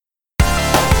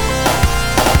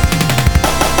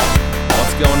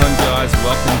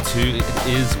to It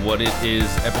Is What It Is,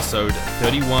 episode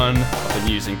 31 of the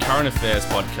News and Current Affairs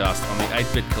podcast on the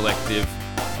 8-Bit Collective.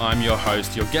 I'm your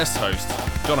host, your guest host,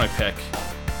 John O'Peck,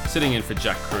 sitting in for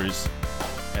Jack Cruz,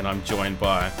 and I'm joined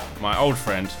by my old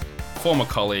friend, former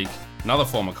colleague, another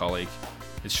former colleague.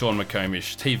 It's Sean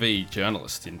McComish, TV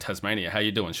journalist in Tasmania. How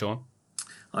you doing, Sean?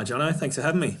 Hi, Jono. Thanks for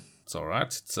having me. It's all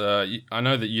right. I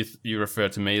know that you refer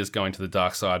to me as going to the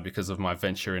dark side because of my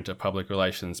venture into public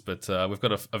relations, but we've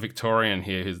got a Victorian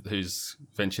here who's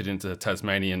ventured into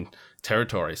Tasmanian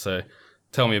territory. So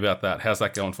tell me about that. How's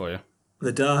that going for you?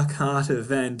 The dark heart of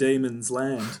Van Diemen's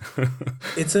Land.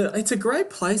 It's a great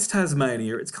place,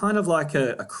 Tasmania. It's kind of like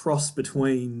a cross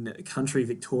between country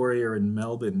Victoria and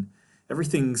Melbourne.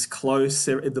 Everything's close.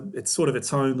 It's sort of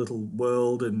its own little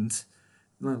world, and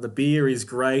the beer is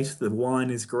great. The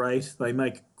wine is great. They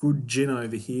make good gin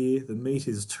over here. The meat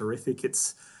is terrific.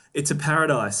 It's a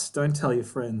paradise. Don't tell your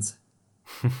friends.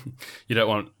 You don't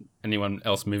want anyone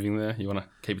else moving there? You want to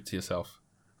keep it to yourself?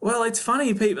 Well, it's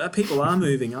funny. People are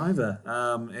moving over,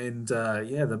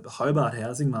 the Hobart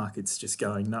housing market's just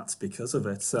going nuts because of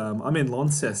it. I'm in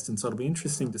Launceston, so it'll be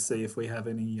interesting to see if we have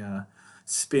any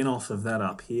spin-off of that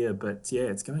up here. But yeah,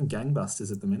 it's going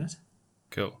gangbusters at the minute.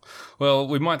 Cool. Well,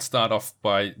 we might start off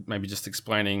by maybe just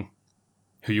explaining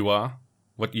who you are,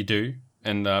 what you do,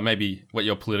 and maybe what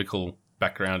your political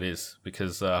background is,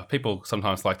 because people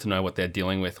sometimes like to know what they're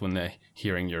dealing with when they're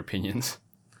hearing your opinions.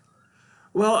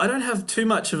 Well, I don't have too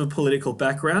much of a political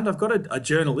background. I've got a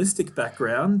journalistic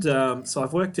background. So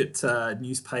I've worked at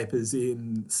newspapers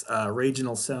in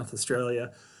regional South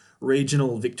Australia,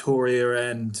 regional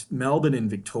Victoria and Melbourne in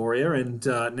Victoria, and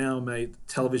now I'm a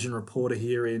television reporter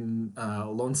here in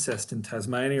Launceston,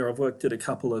 Tasmania. I've worked at a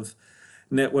couple of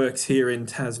networks here in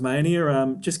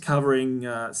Tasmania, just covering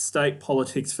state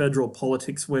politics, federal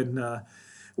politics when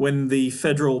the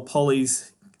federal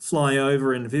pollies fly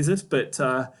over and visit, but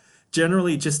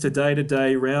generally just a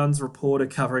day-to-day rounds reporter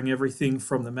covering everything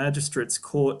from the magistrates'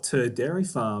 court to dairy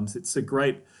farms. It's a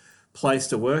great place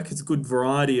to work. It's a good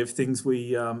variety of things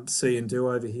we see and do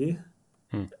over here.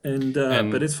 And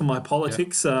but as for my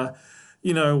politics,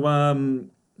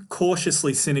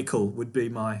 cautiously cynical would be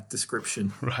my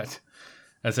description. Right.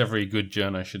 As every good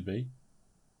journo should be.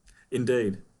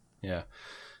 Indeed. Yeah.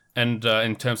 And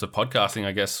in terms of podcasting,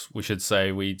 I guess we should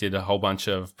say we did a whole bunch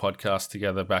of podcasts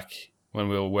together back when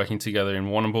we were working together in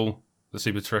Warrnambool, the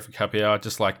Super Terrific Happy Hour,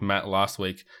 just like Matt last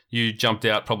week. You jumped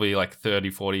out probably like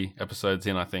 30, 40 episodes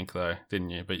in, I think, though,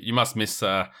 didn't you? But you must miss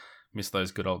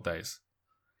those good old days.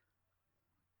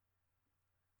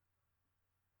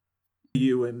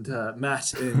 You and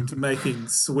Matt, and making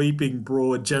sweeping,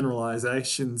 broad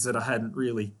generalisations that I hadn't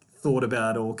really thought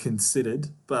about or considered.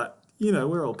 But,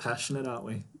 we're all passionate, aren't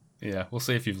we? Yeah, we'll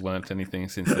see if you've learnt anything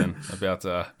since then about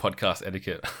podcast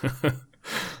etiquette.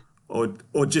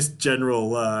 Or just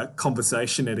general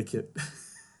conversation etiquette.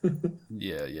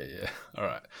 Yeah. All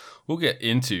right. We'll get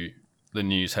into the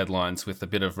news headlines with a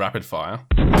bit of rapid fire.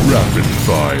 Rapid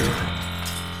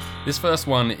fire. This first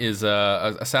one is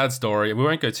a sad story. We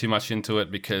won't go too much into it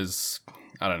because,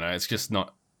 I don't know, it's just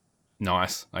not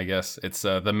nice, I guess. It's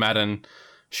the Madden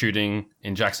shooting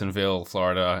in Jacksonville,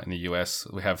 Florida, in the US.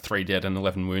 We have 3 dead and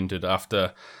 11 wounded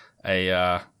after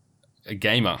a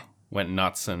gamer went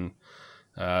nuts and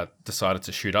decided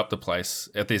to shoot up the place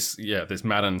at this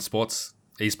Madden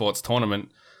esports tournament.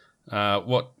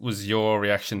 What was your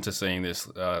reaction to seeing this,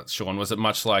 Sean? Was it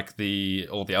much like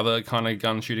all the other kind of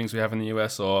gun shootings we have in the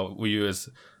US, or were you as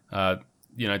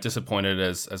disappointed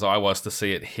as I was to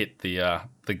see it hit the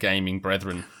gaming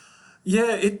brethren?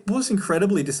 Yeah, it was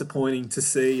incredibly disappointing to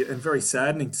see and very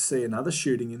saddening to see another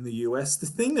shooting in the US. The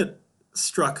thing that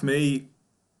struck me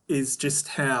is just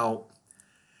how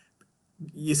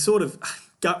you sort of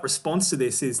gut response to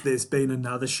this is there's been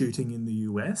another shooting in the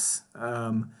US.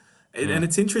 And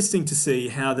it's interesting to see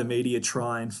how the media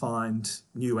try and find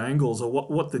new angles, or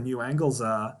what the new angles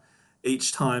are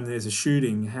each time there's a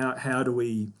shooting. How do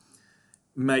we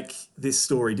make this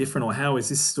story different, or how is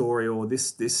this story or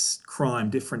this crime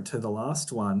different to the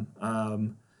last one?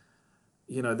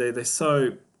 They're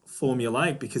so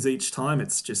formulaic because each time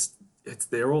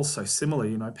they're all so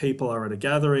similar. People are at a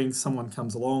gathering, someone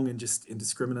comes along and just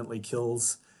indiscriminately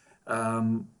kills,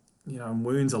 and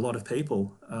wounds a lot of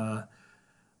people. I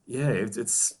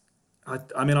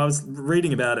was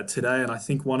reading about it today, and I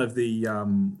think one of the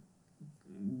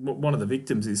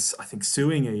victims is, I think,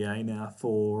 suing EA now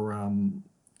for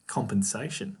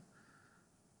compensation.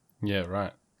 Yeah,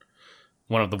 right.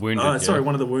 One of the wounded.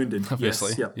 One of the wounded.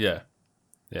 Obviously. Yes,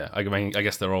 yeah. I mean, I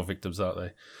guess they're all victims, aren't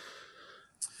they?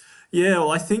 Yeah,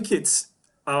 well, I think it's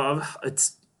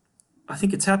I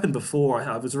think it's happened before.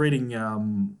 I was reading.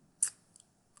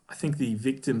 I think the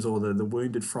victims or the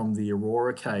wounded from the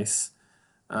Aurora case,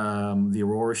 the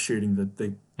Aurora shooting, that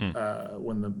the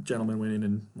when the gentleman went in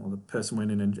and or the person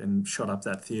went in and shot up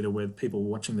that theater where people were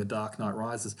watching The Dark Knight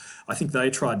Rises. I think they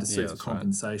tried to Yeah, sue for that's right.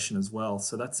 compensation as well.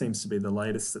 So that seems to be the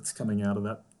latest that's coming out of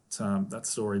that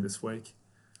story this week.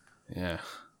 Yeah.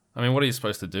 I mean, what are you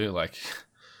supposed to do? Like,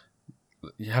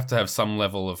 you have to have some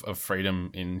level of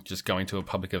freedom in just going to a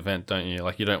public event, don't you?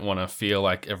 Like, you don't want to feel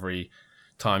like every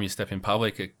time you step in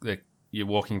public, that you're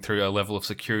walking through a level of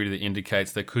security that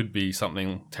indicates there could be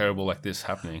something terrible like this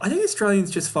happening. I think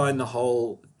Australians just find the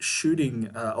whole shooting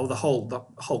or the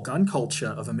whole gun culture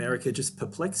of America just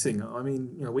perplexing. I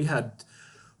mean, we had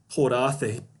Port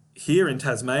Arthur here in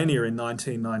Tasmania in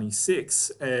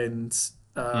 1996, and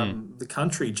the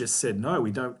country just said, no,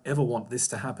 we don't ever want this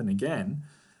to happen again.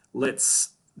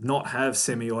 Let's not have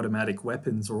semi-automatic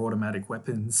weapons or automatic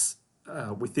weapons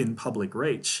within public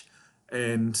reach.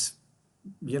 And,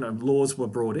 laws were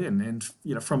brought in.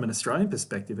 And, from an Australian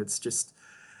perspective, it's just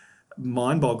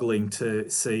mind-boggling to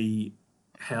see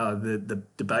how the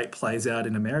debate plays out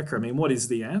in America. I mean, what is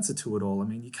the answer to it all? I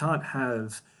mean, you can't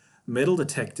have metal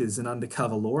detectors and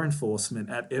undercover law enforcement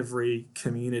at every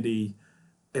community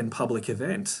and public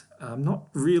event. I'm not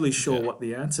really sure what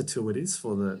the answer to it is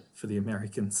for the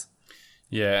Americans.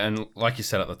 Yeah, and like you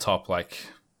said at the top, like,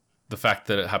 the fact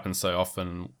that it happens so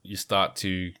often, you start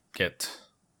to get,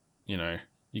 you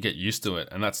get used to it,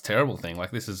 and that's a terrible thing.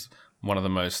 Like, this is one of the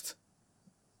most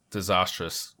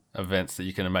disastrous events that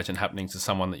you can imagine happening to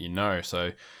someone that you know.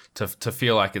 So to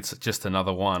feel like it's just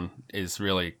another one is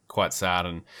really quite sad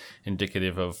and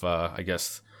indicative of, I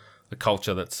guess, the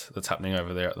culture that's happening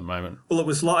over there at the moment. Well, it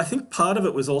was I think part of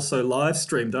it was also live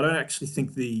streamed. I don't actually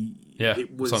think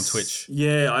it was on Twitch.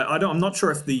 Yeah, I'm not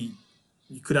sure if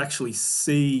you could actually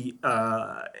see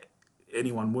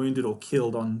anyone wounded or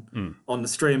killed on the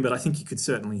stream, but I think you could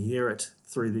certainly hear it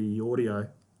through the audio.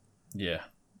 Yeah,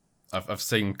 I've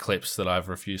seen clips that I've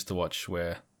refused to watch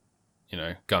where,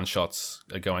 gunshots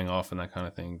are going off and that kind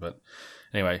of thing. But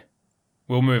anyway,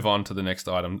 we'll move on to the next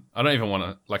item. I don't even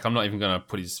want to, I'm not even going to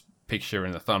put his picture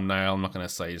in the thumbnail. I'm not going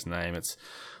to say his name. It's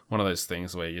one of those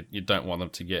things where you don't want them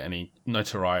to get any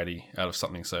notoriety out of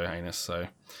something so heinous. So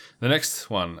the next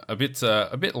one, a bit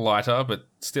lighter, but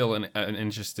still an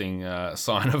interesting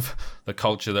sign of the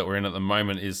culture that we're in at the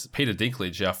moment, is Peter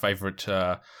Dinklage, our favourite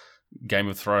Game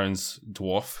of Thrones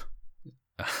dwarf,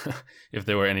 if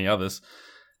there were any others.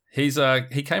 He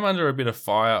came under a bit of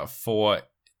fire for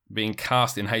being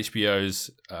cast in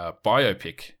HBO's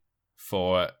biopic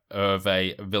for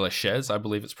Hervé Villechaize, I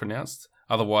believe it's pronounced,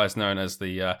 otherwise known as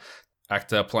the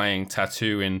actor playing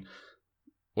Tattoo in,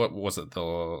 what was it,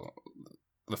 the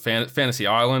Fantasy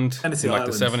Island in the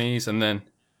 70s, and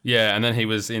then he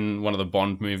was in one of the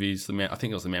Bond movies. I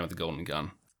think it was The Man with the Golden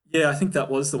Gun. Yeah, I think that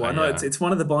was the one. Yeah. No, it's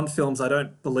one of the Bond films I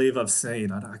don't believe I've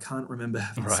seen. I can't remember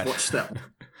having watched that one.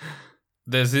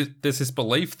 There's this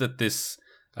belief that this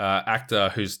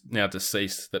actor who's now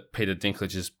deceased, that Peter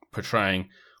Dinklage is portraying,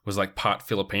 was like part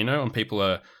Filipino, and people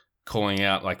are calling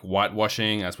out like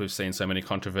whitewashing, as we've seen so many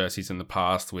controversies in the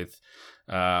past with,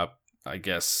 I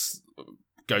guess,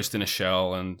 Ghost in a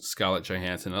Shell and Scarlett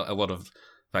Johansson, a lot of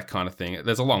that kind of thing.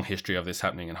 There's a long history of this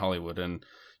happening in Hollywood, and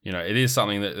it is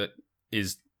something that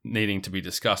is needing to be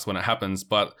discussed when it happens.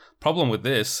 But problem with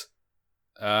this,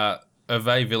 Hervé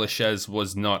Villechaize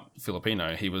was not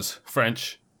Filipino. He was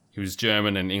French, he was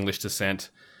German and English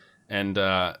descent, and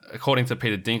according to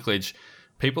Peter Dinklage,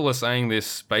 people are saying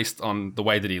this based on the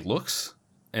way that he looks,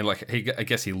 and I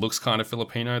guess he looks kind of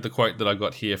Filipino. The quote that I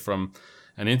got here from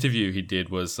an interview he did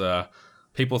was,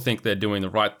 people think they're doing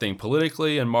the right thing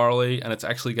politically and morally, and it's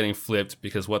actually getting flipped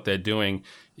because what they're doing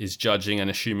is judging and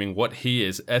assuming what he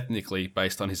is ethnically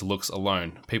based on his looks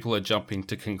alone. People are jumping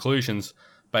to conclusions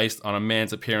based on a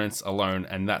man's appearance alone,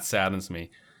 and that saddens me.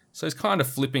 So he's kind of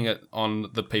flipping it on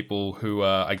the people who,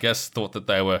 I guess, thought that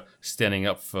they were standing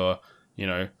up for,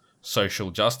 social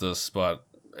justice, but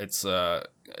it's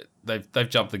they've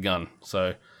jumped the gun.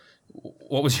 So,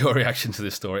 what was your reaction to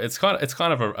this story? It's kind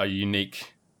of a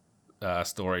unique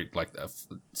story, like a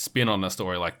spin on a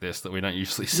story like this that we don't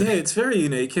usually see. Yeah, it's very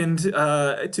unique, and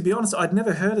to be honest, I'd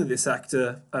never heard of this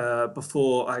actor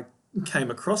before I came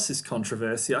across this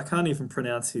controversy. I can't even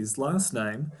pronounce his last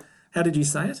name. How did you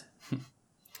say it?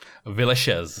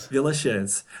 Villechaize.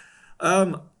 Villechaize.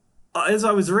 As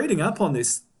I was reading up on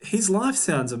this, his life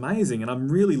sounds amazing, and I'm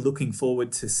really looking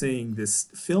forward to seeing this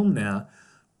film now,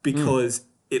 because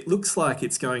it looks like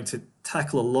it's going to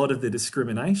tackle a lot of the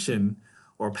discrimination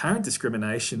or apparent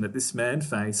discrimination that this man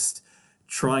faced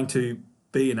trying to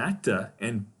be an actor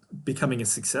and becoming a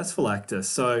successful actor.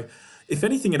 So, if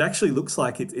anything, it actually looks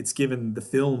like it's given the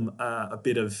film a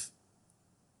bit of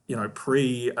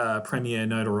premiere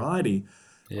notoriety.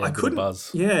 Yeah, I a bit of couldn't,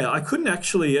 buzz. yeah, I couldn't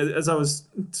actually, as I was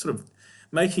sort of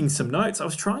making some notes, I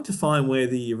was trying to find where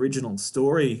the original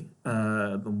story,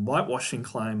 the whitewashing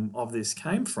claim of this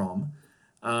came from,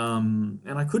 and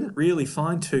I couldn't really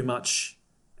find too much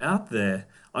out there.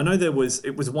 I know it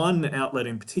was one outlet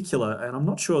in particular, and I'm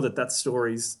not sure that that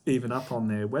story's even up on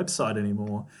their website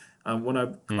anymore. When I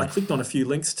Mm. clicked on a few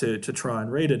links to try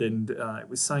and read it, and it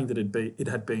was saying that it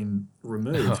had been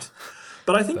removed.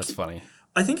 But That's funny.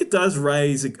 I think it does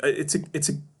raise it's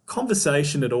a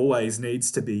conversation that always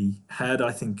needs to be had.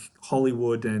 I think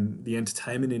Hollywood and the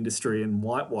entertainment industry and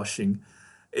whitewashing.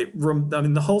 I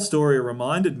mean, the whole story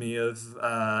reminded me of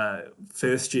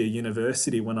first year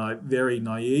university when I very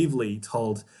naively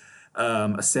told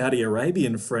a Saudi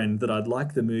Arabian friend that I'd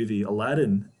like the movie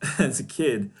Aladdin as a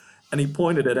kid, and he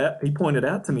pointed it out. He pointed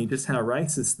out to me just how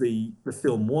racist the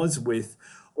film was, with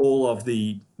all of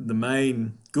the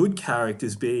main good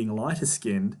characters being lighter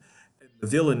skinned, the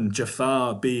villain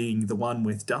Jafar being the one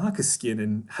with darker skin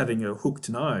and having a hooked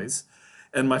nose.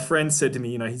 And my friend said to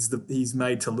me, he's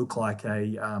made to look like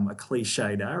a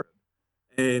cliched Arab,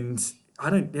 and I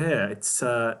don't, yeah, it's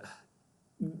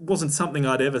wasn't something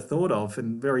I'd ever thought of,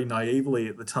 and very naively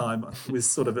at the time, I was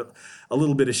sort of a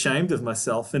little bit ashamed of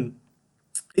myself. And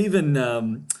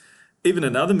even even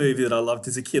another movie that I loved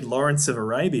as a kid, Lawrence of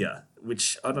Arabia,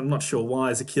 which I'm not sure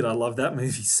why as a kid I loved that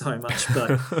movie so much,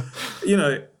 but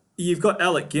you've got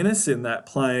Alec Guinness in that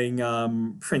playing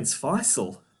Prince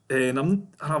Faisal, and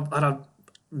I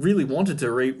really wanted to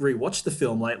rewatch the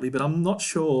film lately, but I'm not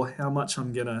sure how much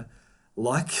I'm gonna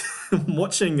like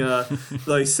watching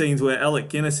those scenes where Alec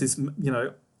Guinness is,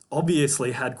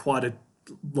 obviously had quite a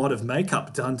lot of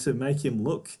makeup done to make him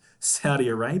look Saudi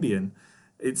Arabian.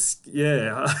 It's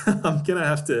yeah, I'm gonna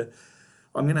have to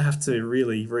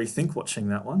really rethink watching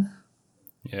that one.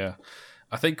 Yeah.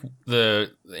 I think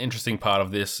the interesting part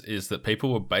of this is that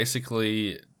people were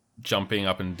basically jumping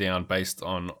up and down based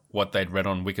on what they'd read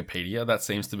on Wikipedia. That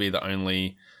seems to be the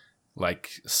only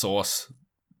source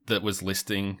that was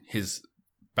listing his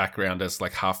background as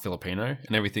half Filipino,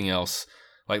 and everything else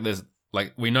there's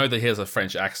we know that he has a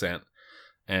French accent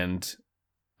and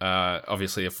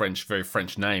obviously a very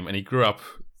French name, and he grew up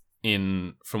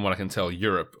in, from what I can tell,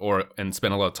 Europe and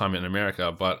spent a lot of time in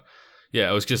America, but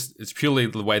yeah, it's purely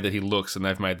the way that he looks, and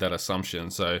they've made that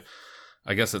assumption. So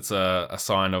I guess it's a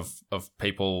sign of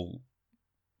people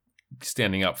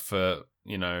standing up for,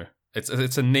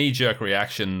 it's a knee-jerk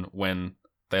reaction when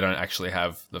they don't actually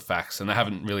have the facts, and they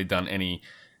haven't really done any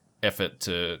effort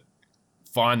to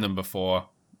find them before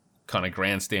kind of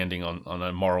grandstanding on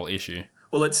a moral issue.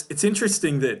 Well, it's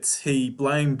interesting that he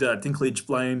blamed Dinklage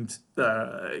blamed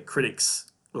critics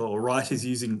or writers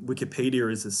using Wikipedia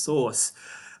as a source.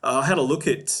 I had a look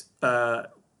at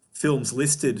films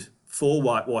listed for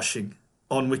whitewashing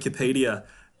on Wikipedia,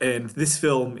 and this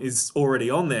film is already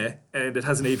on there, and it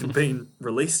hasn't even been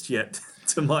released yet,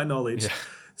 to my knowledge. Yeah.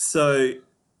 So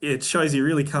it shows you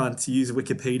really can't use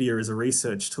Wikipedia as a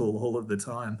research tool all of the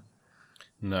time.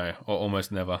 No, or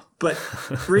almost never. But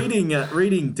reading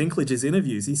Dinklage's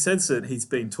interviews, he says that he's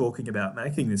been talking about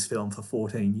making this film for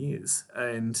 14 years.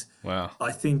 And Wow.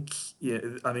 I think,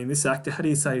 I mean, this actor, how do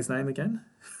you say his name again?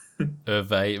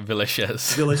 Hervé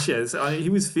Villechaize. Villechaize. He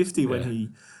was 50 when he,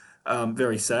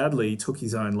 very sadly, took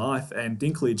his own life. And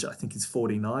Dinklage, I think, is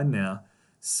 49 now.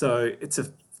 So it's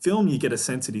a film you get a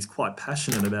sense that he's quite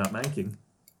passionate about making.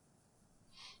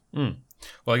 Well,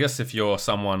 I guess if you're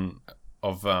someone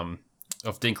of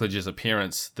Dinklage's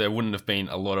appearance, there wouldn't have been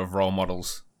a lot of role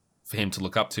models for him to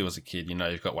look up to as a kid.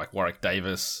 You've got Warwick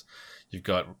Davis, you've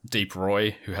got Deep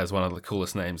Roy, who has one of the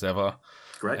coolest names ever.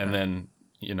 Great. And then,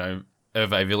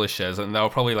 Hervé Villechaize, and they were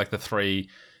probably the three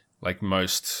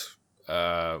most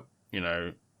not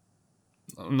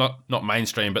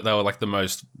mainstream, but they were the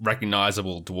most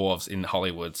recognizable dwarves in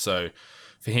Hollywood. So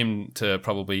for him to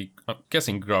probably, I'm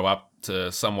guessing, grow up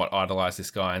to somewhat idolize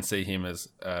this guy and see him as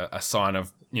a sign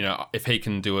of, if he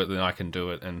can do it, then I can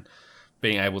do it. And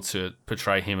being able to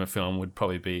portray him in a film would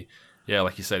probably be,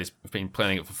 like you said, he's been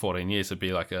planning it for 14 years. It'd be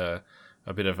a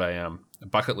bit of a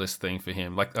bucket list thing for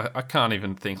him. I can't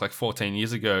even think 14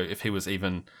 years ago if he was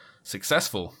even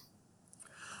successful.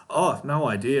 Oh, no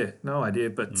idea.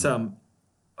 But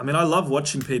I mean, I love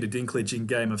watching Peter Dinklage in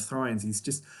Game of Thrones.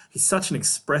 He's such an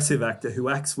expressive actor who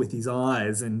acts with his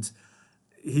eyes, and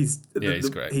he's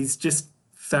great. He's just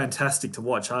fantastic to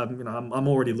watch. I'm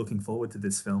already looking forward to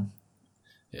this film.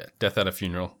 Yeah, Death at a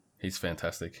Funeral. He's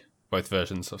fantastic. Both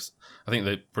versions. I think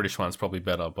the British one's probably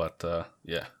better, but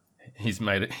yeah, He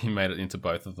made it into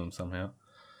both of them somehow.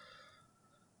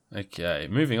 Okay,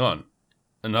 moving on.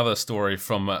 Another story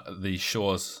from the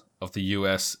shores of the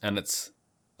US, and it's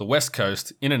the West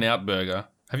Coast. In-N-Out Burger.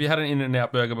 Have you had an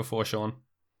In-N-Out Burger before, Sean?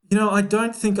 I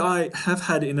don't think I have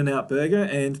had In-N-Out Burger,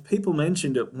 and people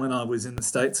mentioned it when I was in the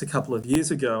States a couple of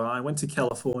years ago. I went to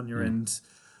California and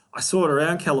I saw it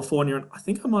around California, and I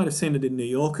think I might have seen it in New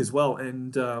York as well,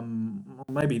 and well,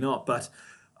 maybe not, but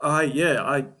I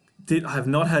have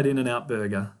not had In-N-Out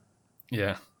Burger.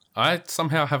 Yeah, I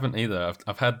somehow haven't either.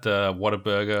 I've had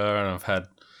Whataburger and I've had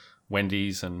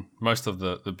Wendy's and most of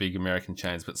the big American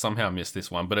chains, but somehow missed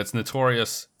this one. But it's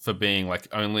notorious for being like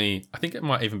only, I think it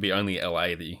might even be only LA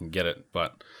that you can get it,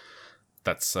 but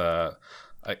that's I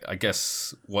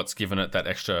guess what's given it that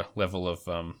extra level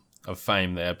of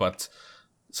fame there. But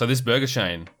so this burger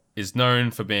chain is known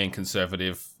for being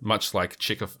conservative, much like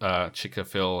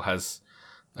Chick-fil has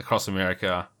across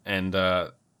America, and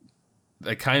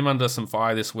they came under some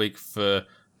fire this week for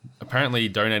apparently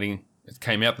donating. It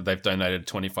came out that they've donated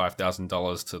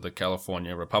 $25,000 to the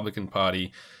California Republican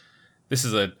Party. This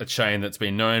is a chain that's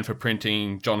been known for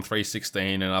printing John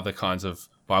 3:16 and other kinds of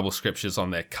Bible scriptures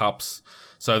on their cups.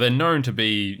 So they're known to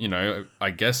be, I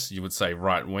guess you would say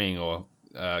right wing or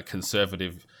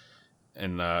conservative,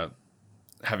 and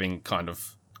having kind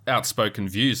of outspoken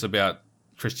views about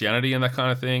Christianity and that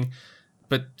kind of thing.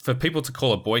 But for people to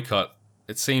call a boycott,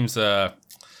 it seems, I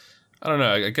don't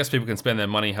know, I guess people can spend their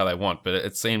money how they want, but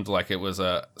it seemed like it was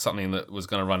something that was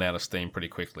going to run out of steam pretty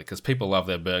quickly because people love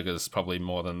their burgers probably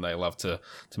more than they love to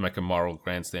make a moral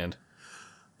grandstand.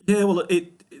 Yeah, well,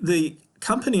 the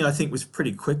company I think was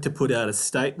pretty quick to put out a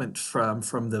statement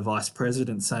from the vice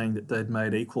president saying that they'd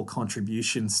made equal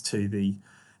contributions to the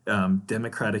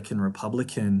Democratic and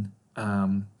Republican.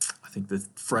 I think the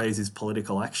phrase is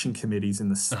political action committees in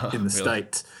the Really?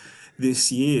 state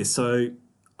this year. So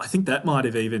I think that might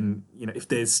have even, if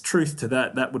there's truth to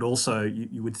that, that would also,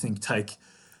 you would think, take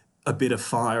a bit of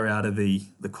fire out of the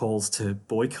calls to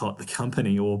boycott the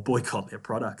company or boycott their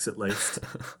products at least.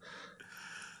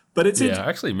 But I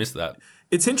actually missed that.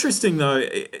 It's interesting though.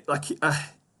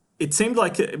 It seemed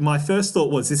like my first thought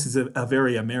was this is a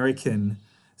very American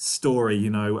story.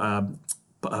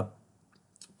 A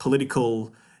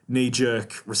political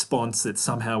knee-jerk response that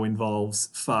somehow involves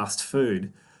fast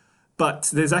food.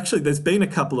 But there's been a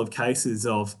couple of cases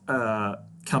of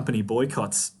company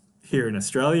boycotts here in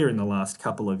Australia in the last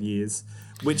couple of years,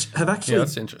 which have actually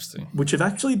that's interesting. Which have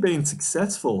actually been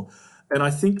successful. And I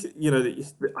think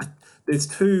there's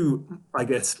two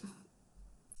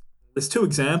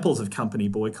examples of company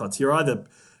boycotts. You're either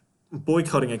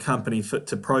boycotting a company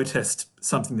to protest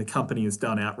something the company has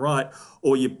done outright,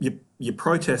 or you're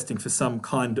protesting for some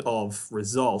kind of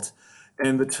result.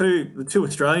 And the two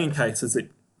Australian cases that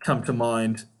come to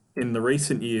mind in the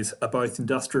recent years are both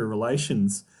industrial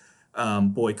relations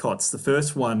boycotts. The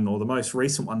first one, or the most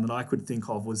recent one that I could think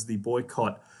of, was the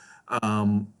boycott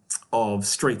of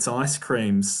Streets Ice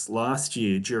Creams last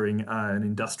year during an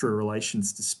industrial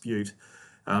relations dispute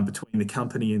between the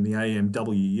company and the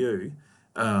AMWU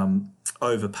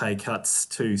over pay cuts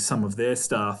to some of their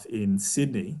staff in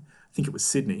Sydney. I think it was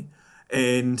Sydney.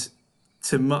 And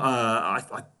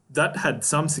that had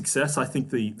some success. I think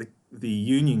the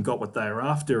union got what they were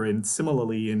after, and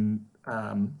similarly in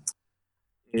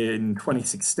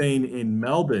 2016 in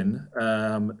Melbourne,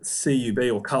 CUB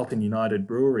or Carlton United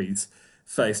Breweries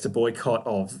faced a boycott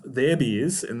of their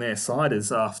beers and their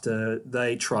ciders after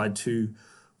they tried to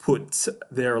put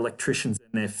their electricians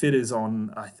and their fitters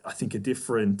on, I think, a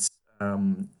different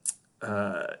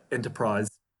enterprise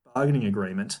bargaining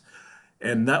agreement.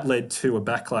 And that led to a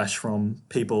backlash from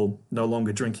people no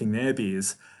longer drinking their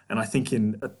beers. And I think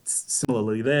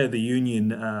similarly there, the union,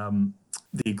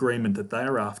 the agreement that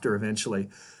they're after eventually.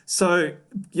 So,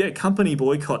 yeah, company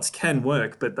boycotts can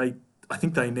work, but I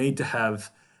think they need to have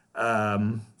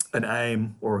an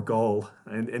aim or a goal.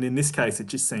 And in this case, it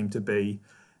just seemed to be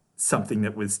something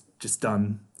that was just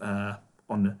done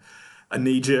on a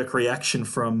knee-jerk reaction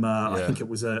from, I think it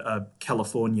was a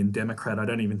Californian Democrat. I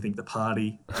don't even think the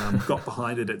party got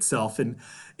behind it itself. And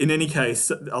in any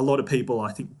case, a lot of people,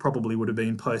 I think, probably would have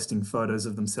been posting photos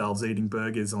of themselves eating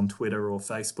burgers on Twitter or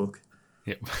Facebook.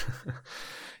 Yep.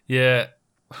 Yeah.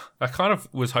 I kind of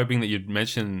was hoping that you'd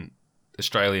mention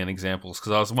Australian examples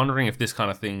because I was wondering if this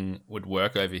kind of thing would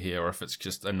work over here or if it's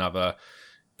just another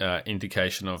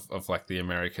indication of like the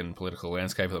American political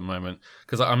landscape at the moment.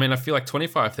 Because I feel like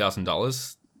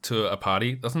 $25,000 to a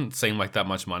party doesn't seem like that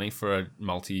much money for a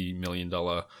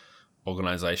multi-million-dollar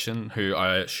organization who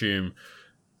I assume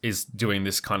is doing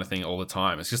this kind of thing all the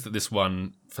time. It's just that this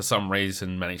one, for some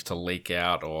reason, managed to leak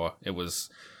out, or it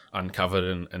was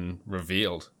uncovered and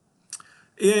revealed.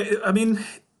 Yeah, I mean,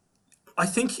 I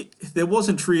think there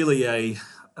wasn't really a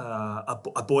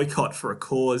boycott for a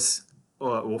cause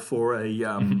or for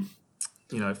a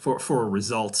for a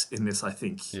result in this. I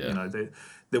think Yeah.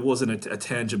 there wasn't a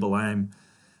tangible aim.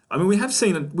 I mean, we have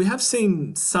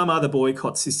seen some other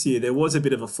boycotts this year. There was a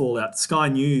bit of a fallout. Sky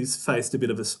News faced a bit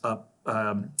of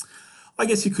I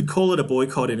guess you could call it a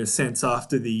boycott in a sense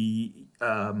after the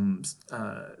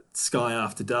Sky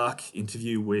After Dark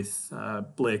interview with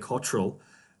Blair Cottrell.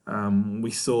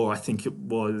 We saw, I think it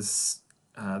was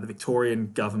the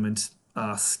Victorian government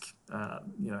ask,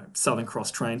 Southern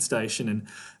Cross train station and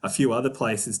a few other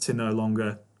places to no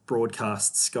longer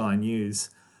broadcast Sky News.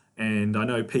 And I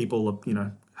know people,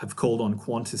 have called on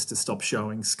Qantas to stop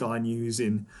showing Sky News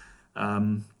in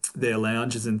their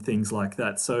lounges and things like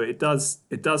that. So it does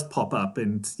pop up,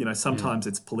 and sometimes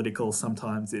it's political,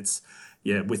 sometimes it's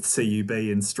with CUB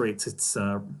and streets. It's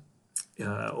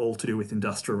all to do with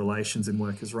industrial relations and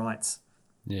workers' rights.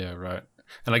 Yeah, right.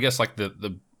 And I guess like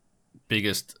the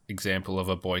biggest example of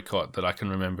a boycott that I can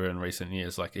remember in recent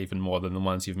years, like even more than the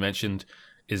ones you've mentioned,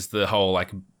 is the whole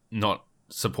like not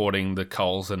supporting the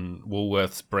Coles and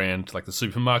Woolworths brand, like the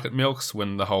supermarket milks,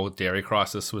 when the whole dairy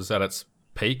crisis was at its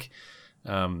peak.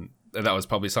 And that was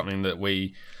probably something that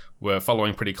we were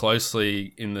following pretty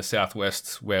closely in the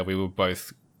Southwest, where we were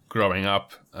both growing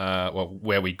up,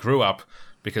 where we grew up,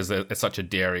 because it's such a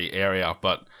dairy area.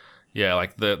 But yeah,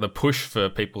 like the push for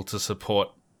people to support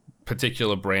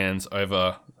particular brands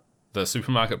over the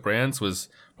supermarket brands was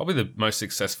probably the most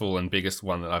successful and biggest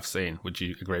one that I've seen. Would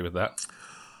you agree with that?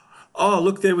 Oh,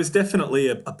 look, there was definitely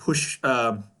a push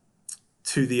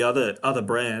to the other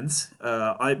brands.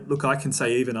 I can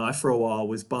say even I for a while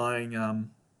was buying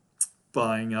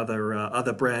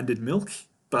other branded milk,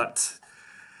 but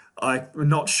I'm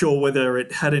not sure whether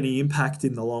it had any impact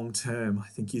in the long term. I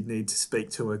think you'd need to speak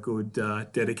to a good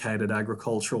dedicated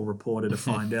agricultural reporter to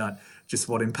find out just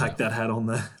what impact that had on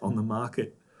the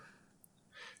market.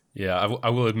 Yeah, I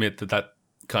will admit that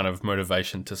kind of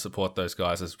motivation to support those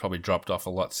guys has probably dropped off a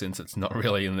lot since it's not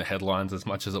really in the headlines as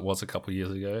much as it was a couple of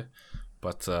years ago.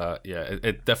 But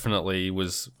it definitely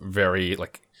was very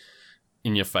like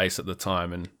in your face at the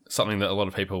time, and something that a lot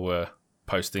of people were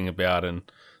posting about, and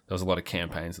there was a lot of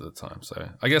campaigns at the time. So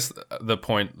I guess the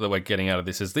point that we're getting out of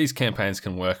this is these campaigns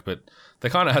can work, but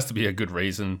there kind of has to be a good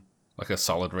reason, like a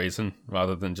solid reason,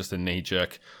 rather than just a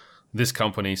knee-jerk, this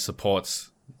company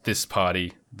supports this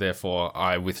party, therefore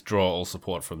I withdraw all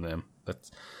support from them. That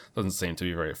doesn't seem to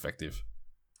be very effective.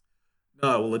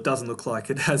 No, well, it doesn't look like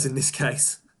it has in this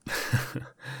case.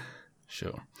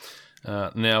 Sure.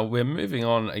 Now we're moving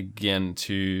on again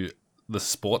to the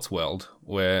sports world,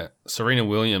 where Serena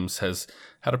Williams has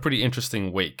had a pretty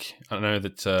interesting week. I know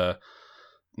that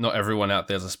not everyone out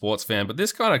there is a sports fan, but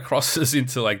this kind of crosses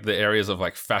into like the areas of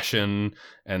like fashion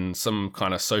and some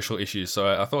kind of social issues. So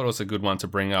I thought it was a good one to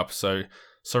bring up. So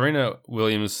Serena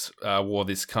Williams wore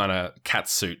this kind of cat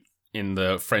suit in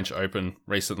the French Open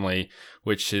recently,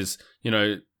 which is,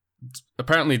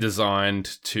 apparently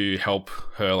designed to help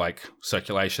her like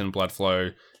circulation, blood flow,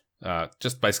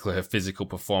 just basically her physical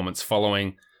performance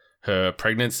following her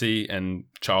pregnancy and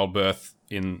childbirth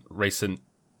in recent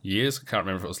years. I can't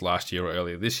remember if it was last year or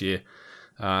earlier this year.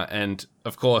 And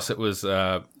of course it was,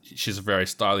 she's a very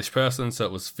stylish person, so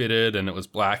it was fitted and it was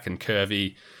black and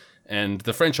curvy. And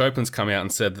the French Open's come out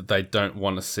and said that they don't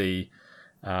want to see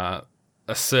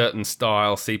a certain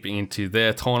style seeping into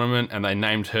their tournament, and they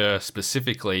named her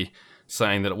specifically,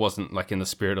 saying that it wasn't like in the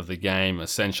spirit of the game,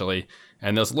 essentially.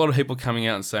 And there's a lot of people coming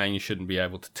out and saying you shouldn't be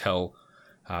able to tell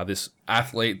this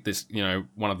athlete, this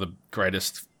one of the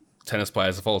greatest tennis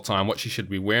players of all time, what she should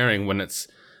be wearing when it's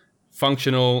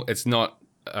functional. It's not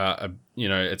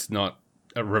it's not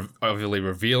overly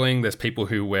revealing. There's people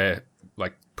who wear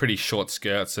like pretty short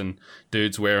skirts and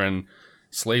dudes wearing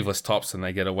sleeveless tops and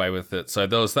they get away with it. So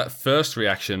there was that first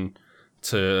reaction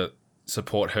to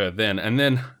support her then. And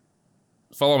then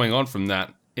following on from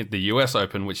that, at the US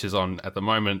Open, which is on at the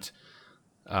moment,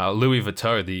 Louis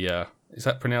Vuitton, is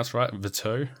that pronounced right?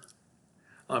 Vuitton?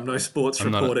 I'm no sports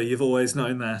reporter. You've always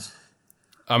known that.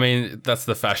 I mean, that's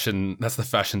the fashion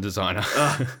designer.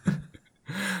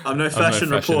 I'm no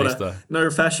fashion reporter. No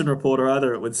fashion reporter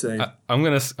either, it would seem. I'm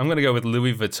gonna go with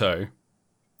Louis Vuitton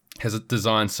has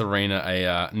designed Serena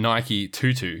a Nike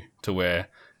tutu to wear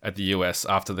at the US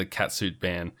after the catsuit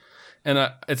ban,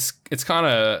 and it's kind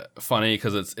of funny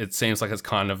because it seems like it's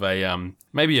kind of a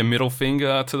maybe a middle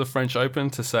finger to the French Open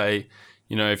to say,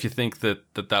 if you think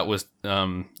that was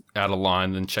out of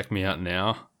line, then check me out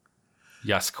now,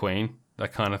 yes queen,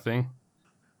 that kind of thing.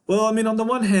 Well, I mean, on the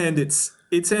one hand, it's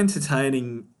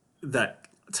entertaining that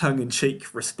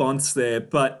tongue-in-cheek response there.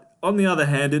 But on the other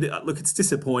hand, look, it's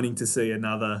disappointing to see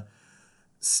another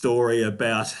story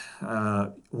about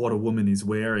what a woman is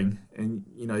wearing, and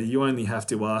you only have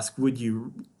to ask: do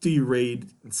you read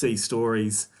and see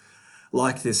stories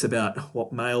like this about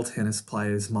what male tennis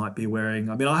players might be wearing?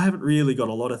 I mean, I haven't really got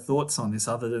a lot of thoughts on this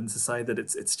other than to say that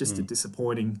it's just a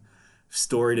disappointing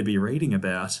story to be reading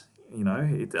about.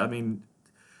 I mean,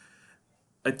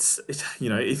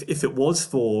 if it was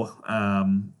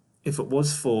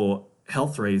for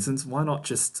health reasons, why not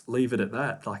just leave it at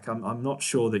that? Like, I'm not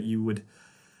sure that you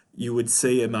would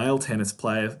see a male tennis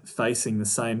player facing the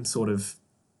same sort of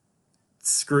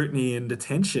scrutiny and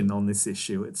attention on this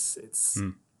issue.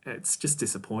 It's just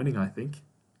disappointing, I think.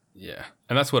 Yeah,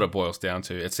 and that's what it boils down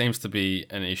to. It seems to be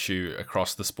an issue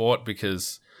across the sport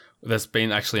because there's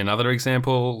been actually another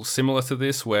example similar to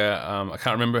this where I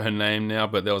can't remember her name now,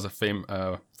 but there was a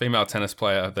female tennis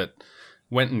player that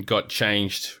went and got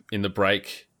changed in the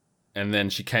break, and then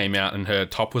she came out and her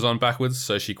top was on backwards,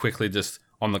 so she quickly just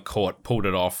on the court pulled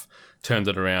it off, turned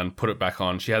it around, put it back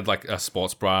on. She had like a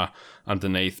sports bra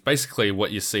underneath, basically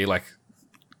what you see like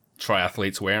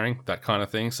triathletes wearing, that kind of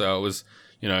thing. So it was,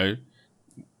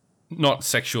 not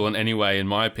sexual in any way, in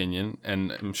my opinion,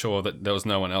 and I'm sure that there was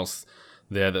no one else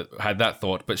there that had that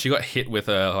thought, but she got hit with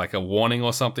a warning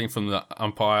or something from the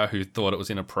umpire who thought it was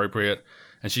inappropriate,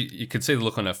 and you could see the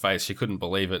look on her face. She couldn't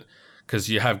believe it, because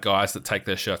you have guys that take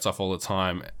their shirts off all the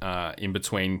time in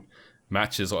between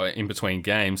matches or in between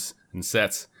games and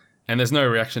sets, and there's no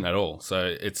reaction at all.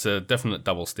 So it's a definite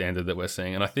double standard that we're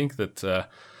seeing, and I think that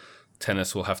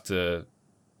tennis will have to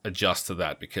adjust to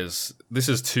that, because this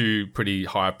is two pretty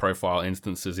high profile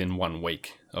instances in 1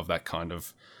 week of that kind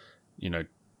of,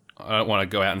 I don't want to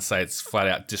go out and say it's flat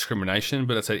out discrimination,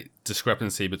 but it's a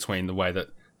discrepancy between the way that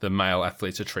the male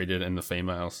athletes are treated and the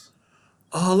females.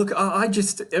 Oh, look, I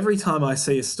just, every time I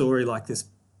see a story like this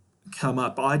come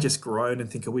up, I just groan and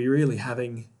think, are we really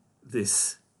having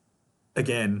this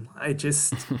again? I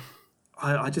just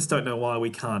don't know why we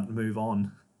can't move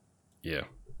on. Yeah.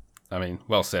 I mean,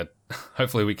 well said.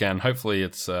 Hopefully we can. Hopefully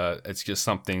it's just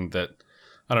something that,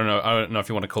 I don't know if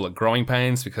you want to call it growing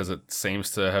pains, because it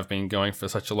seems to have been going for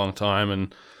such a long time,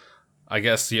 and I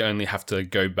guess you only have to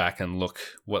go back and look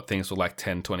what things were like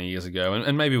 10, 20 years ago,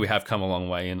 and maybe we have come a long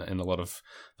way in a lot of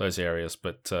those areas,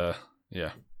 but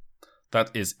yeah, that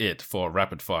is it for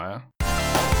Rapid Fire.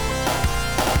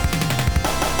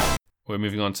 We're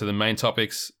moving on to the main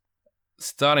topics,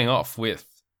 starting off with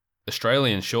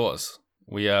Australian shores.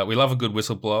 We love a good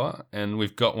whistleblower, and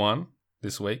we've got one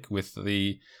this week with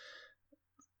the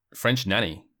French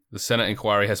nanny. The Senate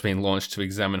inquiry has been launched to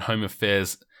examine Home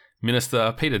Affairs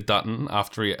Minister Peter Dutton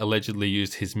after he allegedly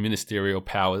used his ministerial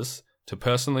powers to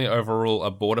personally overrule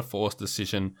a Border Force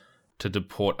decision to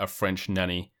deport a French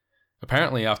nanny,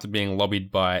 apparently after being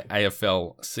lobbied by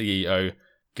AFL CEO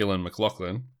Gillan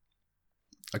McLachlan.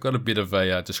 I got a bit of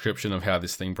a description of how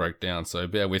this thing broke down, so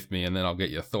bear with me and then I'll get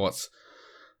your thoughts.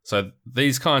 So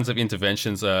these kinds of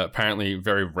interventions are apparently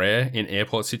very rare in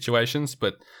airport situations,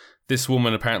 but this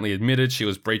woman apparently admitted she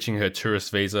was breaching her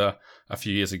tourist visa a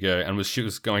few years ago, and she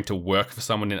was going to work for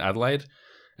someone in Adelaide,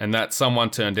 and that someone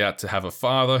turned out to have a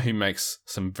father who makes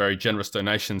some very generous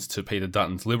donations to Peter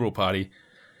Dutton's Liberal Party,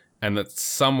 and that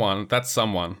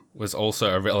someone was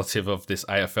also a relative of this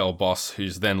AFL boss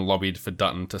who's then lobbied for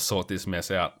Dutton to sort this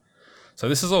mess out. So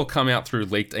this has all come out through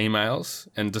leaked emails,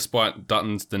 and despite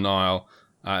Dutton's denial,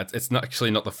 it's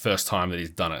actually not the first time that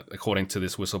he's done it, according to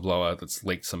this whistleblower that's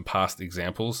leaked some past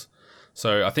examples.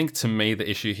 So I think, to me, the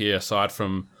issue here, aside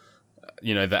from,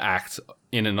 the act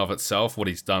in and of itself, what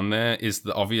he's done there, is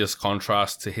the obvious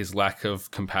contrast to his lack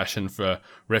of compassion for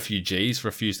refugees,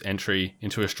 refused entry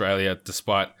into Australia,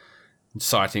 despite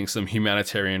citing some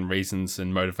humanitarian reasons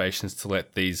and motivations to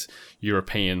let these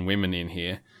European women in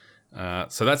here.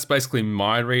 So that's basically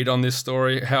my read on this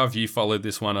story. How have you followed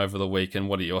this one over the week, and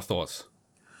what are your thoughts?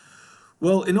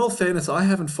 Well, in all fairness, I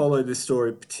haven't followed this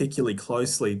story particularly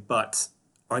closely, but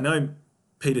I know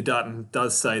Peter Dutton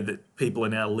does say that people are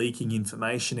now leaking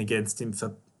information against him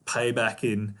for payback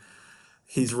in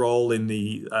his role in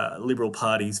the Liberal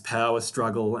Party's power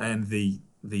struggle and the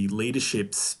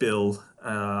leadership spill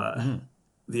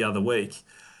the other week.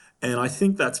 And I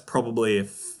think that's probably a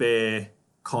fair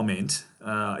comment.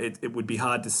 It would be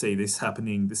hard to see this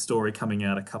story coming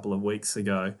out a couple of weeks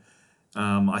ago.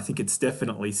 I think it's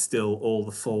definitely still all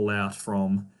the fallout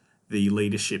from the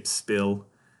leadership spill.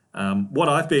 What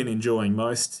I've been enjoying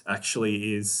most,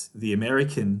 actually, is the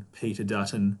American Peter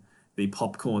Dutton, the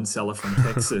popcorn seller from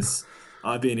Texas.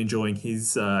 I've been enjoying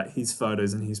his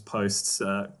photos and his posts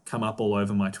come up all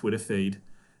over my Twitter feed.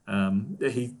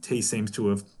 He seems to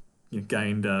have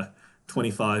gained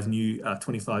 25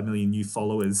 million new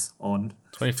followers on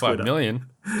 25 Twitter. million?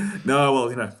 No,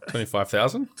 well,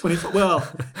 25,000? 25.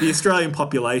 Well, the Australian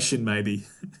population, maybe.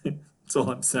 That's all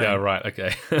I'm saying. Yeah, right.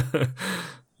 Okay.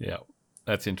 Yeah,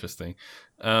 that's interesting.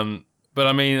 But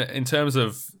I mean, in terms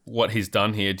of what he's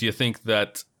done here, do you think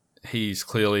that he's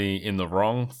clearly in the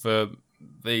wrong for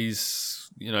these,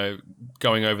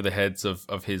 going over the heads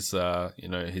of his,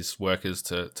 his workers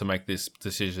to make this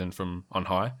decision from on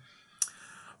high?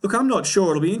 Look, I'm not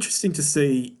sure. It'll be interesting to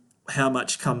see how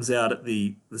much comes out at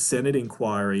the Senate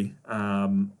inquiry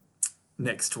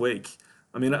next week.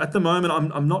 I mean, at the moment,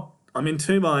 I'm in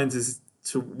two minds as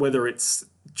to whether it's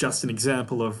just an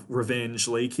example of revenge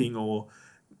leaking or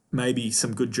maybe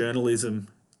some good journalism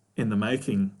in the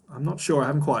making. I'm not sure. I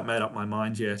haven't quite made up my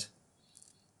mind yet.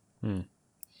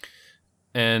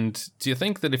 And do you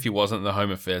think that if he wasn't the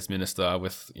Home Affairs Minister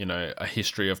with, a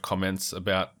history of comments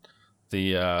about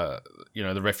the,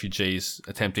 the refugees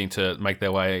attempting to make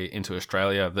their way into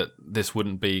Australia, that this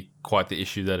wouldn't be quite the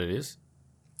issue that it is?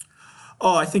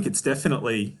 Oh, I think it's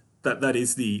definitely that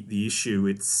is the issue.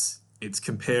 It's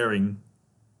comparing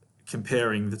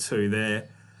the two there.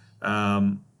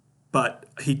 But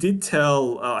he did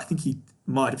tell, I think he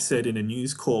might have said in a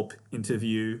News Corp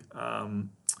interview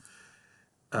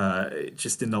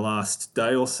just in the last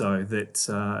day or so that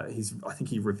I think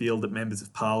he revealed that members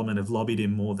of Parliament have lobbied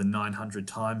him more than 900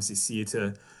 times this year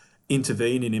to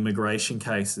intervene in immigration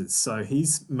cases. So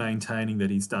he's maintaining that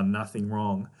he's done nothing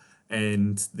wrong.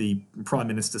 And the Prime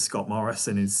Minister, Scott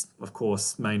Morrison, is, of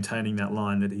course, maintaining that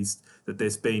line that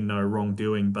there's been no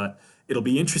wrongdoing. But it'll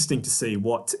be interesting to see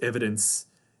what evidence,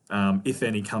 if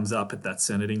any, comes up at that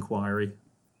Senate inquiry.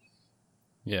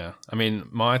 Yeah. I mean,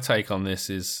 my take on this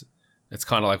is it's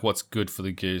kind of like what's good for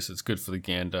the goose, it's good for the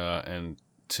gander. And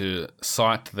to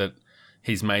cite that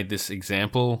he's made this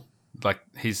example, like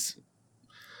he's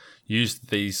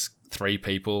used these three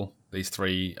people, I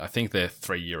think they're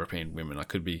three European women. I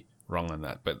could be wrong on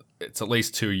that, but it's at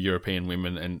least two European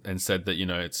women, and said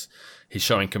that, he's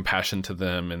showing compassion to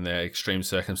them in their extreme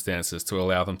circumstances to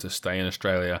allow them to stay in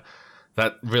Australia.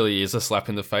 That really is a slap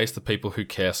in the face to people who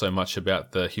care so much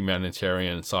about the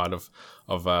humanitarian side of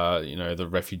the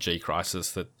refugee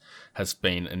crisis that has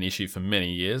been an issue for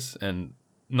many years, and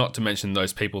not to mention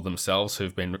those people themselves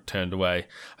who've been turned away.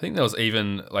 I think there was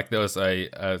even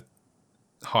a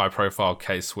high profile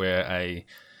case where a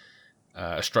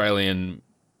Australian,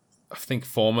 I think,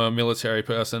 former military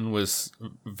person was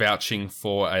vouching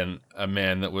for a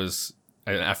man that was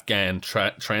an Afghan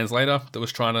translator that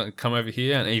was trying to come over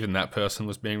here, and even that person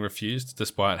was being refused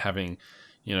despite having,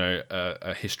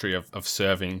 a history of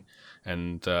serving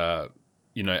and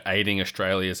aiding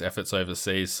Australia's efforts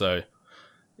overseas. So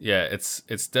yeah,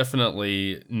 it's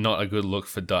definitely not a good look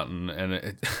for Dutton,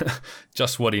 and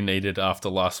just what he needed after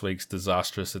last week's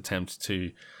disastrous attempt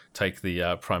to take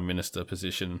the Prime Minister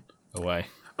position away.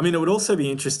 I mean, it would also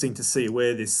be interesting to see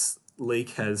where this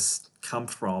leak has come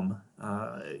from.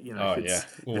 Yeah.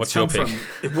 Well, what's your pick?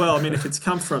 If it's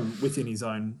come from within his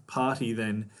own party,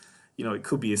 then it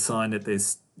could be a sign that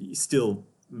there's still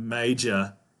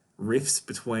major rifts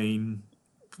between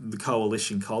the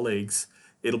coalition colleagues.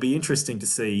 It'll be interesting to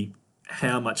see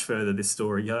how much further this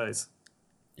story goes.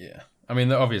 Yeah. I mean,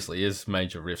 there obviously is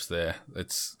major rifts there.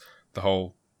 It's the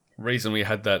whole reason we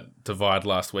had that divide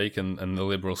last week and the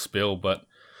Liberal spill. But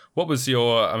what was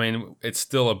it's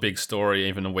still a big story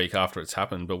even a week after it's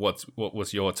happened, but what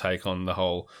was your take on the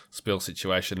whole spill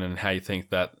situation and how you think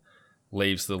that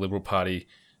leaves the Liberal Party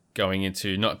going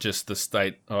into not just the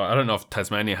state, or I don't know if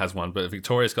Tasmania has one, but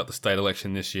Victoria's got the state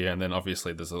election this year, and then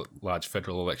obviously there's a large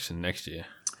federal election next year.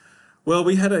 Well,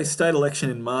 we had a state election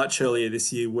in March earlier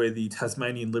this year where the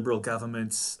Tasmanian Liberal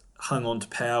government hung on to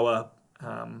power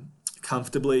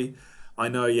comfortably. I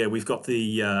know, we've got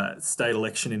the state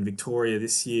election in Victoria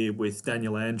this year with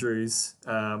Daniel Andrews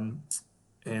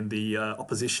and the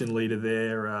opposition leader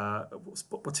there.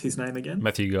 What's his name again?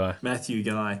 Matthew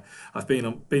Guy. I've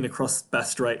been across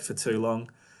Bass Strait for too long.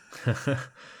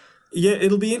 Yeah,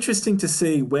 it'll be interesting to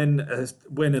see when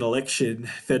an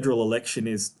federal election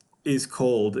is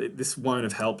called. This won't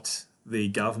have helped the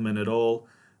government at all.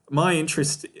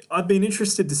 I've been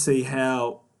interested to see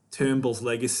how Turnbull's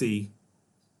legacy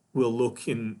will look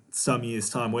in some years'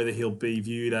 time, whether he'll be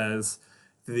viewed as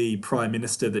the Prime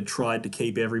Minister that tried to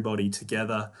keep everybody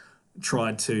together,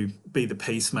 tried to be the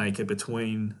peacemaker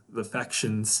between the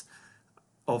factions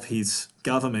of his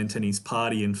government and his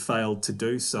party and failed to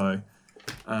do so.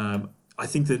 I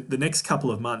think that the next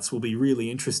couple of months will be really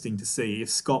interesting to see if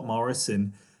Scott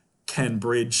Morrison can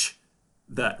bridge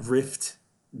that rift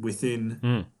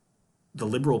within the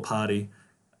Liberal Party,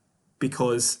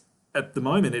 because at the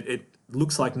moment, it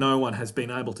looks like no one has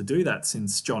been able to do that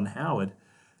since John Howard.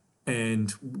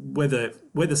 And whether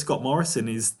Scott Morrison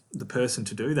is the person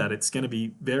to do that, it's going to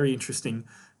be very interesting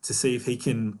to see if he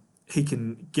can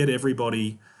get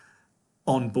everybody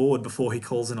on board before he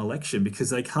calls an election, because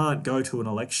they can't go to an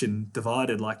election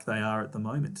divided like they are at the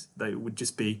moment. They would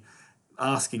just be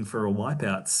asking for a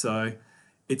wipeout. So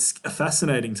it's a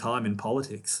fascinating time in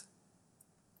politics.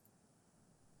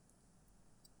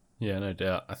 Yeah, no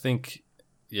doubt. I think,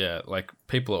 yeah, like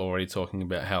people are already talking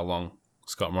about how long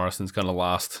Scott Morrison's going to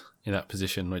last in that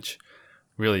position, which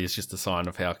really is just a sign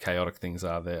of how chaotic things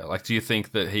are there. Like, do you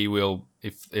think that he will,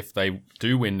 if they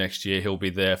do win next year, he'll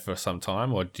be there for some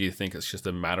time, or do you think it's just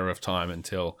a matter of time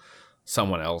until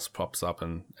someone else pops up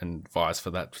and vies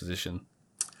for that position?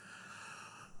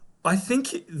 I think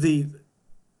the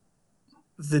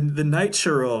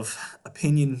nature of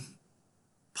opinion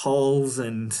polls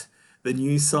and the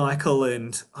news cycle,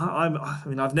 and I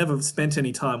mean, I've never spent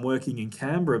any time working in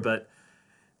Canberra, but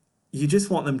you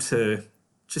just want them to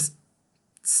just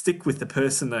stick with the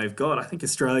person they've got. I think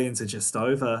Australians are just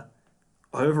over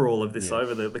all of this, Yeah.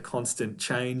 over the constant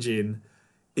change in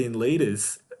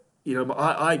leaders. You know,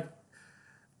 I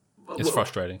It's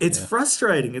frustrating. it's yeah.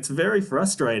 frustrating. It's very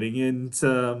frustrating,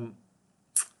 and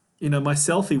you know, my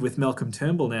selfie with Malcolm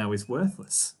Turnbull now is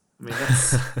worthless. I mean,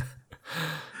 that's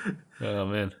Oh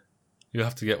man, you'll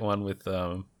have to get one with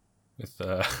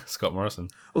Scott Morrison.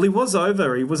 well, he was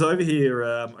over. He was over here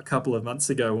a couple of months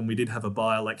ago when we did have a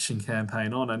by-election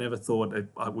campaign on. I never thought it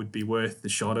would be worth the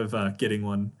shot of getting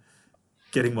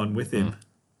one with him.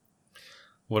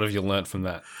 What have you learnt from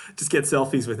that? Just get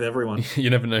selfies with everyone. You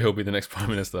never know who'll be the next Prime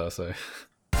Minister, so.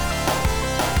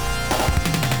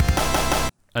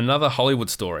 Another Hollywood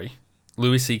story.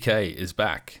 Louis C.K. is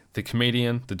back. The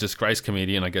comedian, the disgraced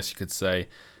comedian, I guess you could say,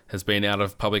 has been out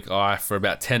of public eye for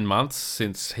about 10 months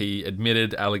since he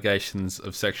admitted allegations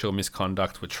of sexual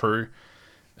misconduct were true.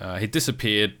 He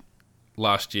disappeared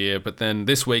last year, but then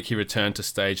this week he returned to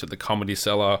stage at the Comedy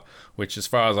Cellar, which as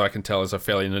far as I can tell is a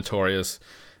fairly notorious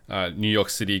New York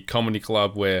City comedy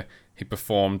club where he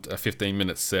performed a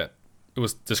 15-minute set. It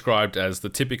was described as the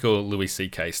typical Louis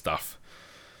C.K. stuff.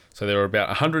 So there were about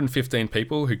 115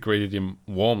 people who greeted him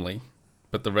warmly,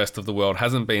 but the rest of the world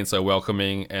hasn't been so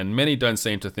welcoming, and many don't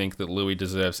seem to think that Louis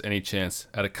deserves any chance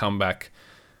at a comeback,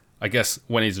 I guess,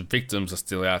 when his victims are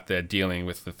still out there dealing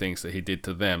with the things that he did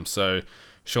to them. So,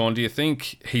 Sean, do you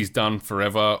think he's done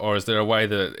forever, or is there a way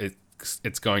that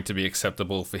it's going to be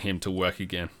acceptable for him to work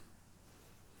again?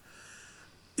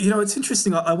 You know, it's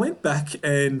interesting. I went back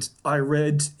and I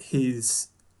read his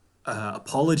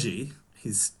apology,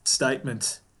 his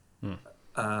statement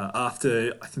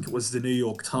after, I think it was the New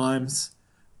York Times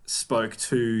spoke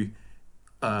to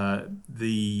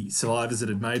the survivors that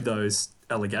had made those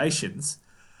allegations.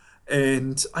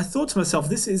 And I thought to myself,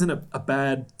 this isn't a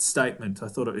bad statement. I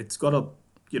thought it's got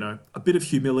a bit of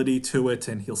humility to it,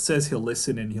 and says he'll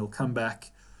listen and he'll come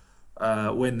back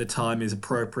when the time is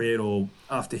appropriate, or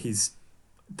after he's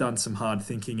done some hard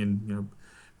thinking and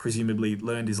presumably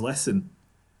learned his lesson.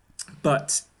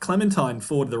 But Clementine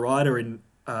Ford, the writer in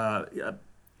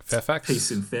Fairfax?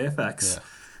 piece in Fairfax,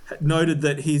 noted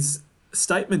that his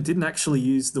statement didn't actually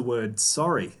use the word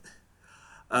sorry.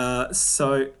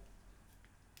 So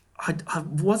I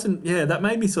wasn't, that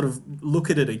made me sort of look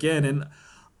at it again. And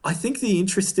I think the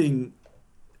interesting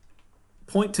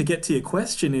point to get to your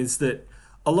question is that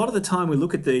a lot of the time we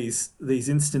look at these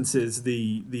instances,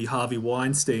 the Harvey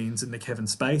Weinsteins and the Kevin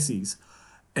Spaceys,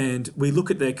 and we look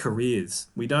at their careers.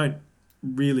 We don't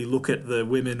really look at the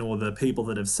women or the people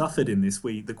that have suffered in this.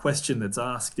 The question that's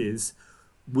asked is,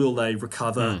 will they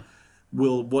recover?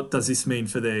 What does this mean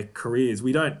for their careers?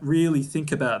 We don't really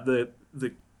think about the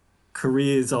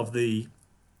careers of the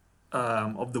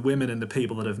women and the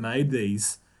people that have made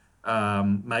these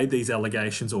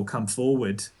allegations or come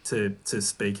forward to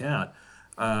speak out.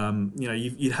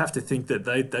 You'd have to think that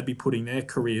they'd be putting their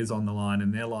careers on the line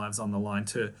and their lives on the line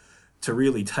to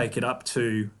really take it up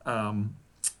to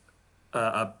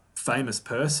a famous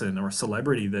person or a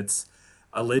celebrity that's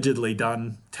allegedly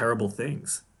done terrible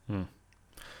things.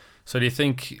 So do you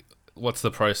think, what's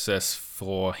the process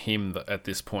for him at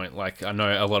this point? Like, I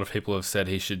know a lot of people have said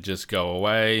he should just go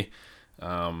away,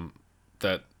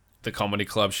 that the comedy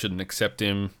club shouldn't accept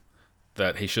him,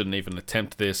 that he shouldn't even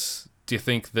attempt this. Do you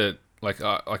think that,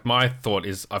 like my thought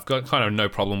is, I've got kind of no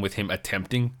problem with him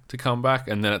attempting to come back,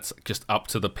 and then it's just up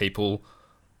to the people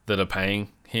that are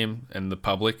paying him and the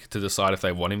public to decide if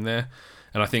they want him there.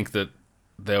 And I think that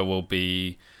there will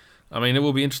be, it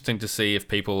will be interesting to see if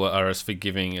people are as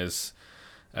forgiving as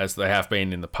they have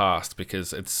been in the past,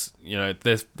 because it's,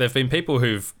 there've been people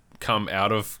who've come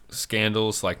out of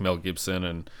scandals like Mel Gibson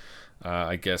and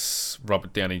I guess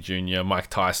Robert Downey Jr., Mike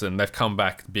Tyson. They've come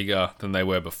back bigger than they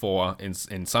were before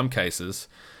in some cases,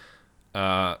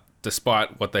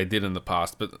 despite what they did in the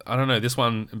past. But I don't know, this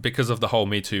one, because of the whole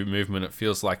Me Too movement, it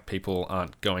feels like people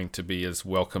aren't going to be as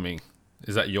welcoming.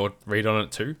 Is that your read on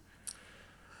it too?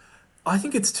 I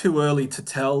think it's too early to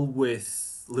tell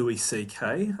with Louis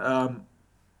C.K.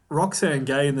 Roxane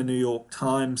Gay in the New York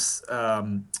Times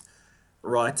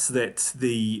writes that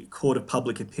the Court of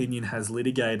Public Opinion has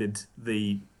litigated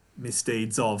the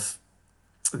misdeeds of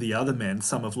the other men.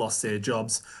 Some have lost their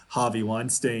jobs. Harvey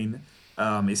Weinstein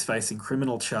is facing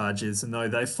criminal charges, and though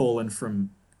they've fallen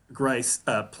from grace,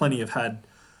 plenty have had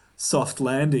soft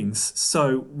landings.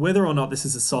 So whether or not this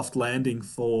is a soft landing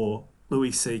for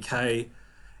Louis C.K.,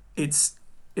 it's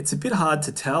a bit hard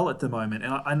to tell at the moment.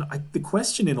 And the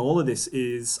question in all of this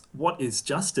is, what is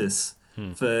justice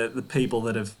for the people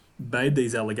that have made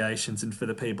these allegations and for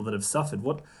the people that have suffered?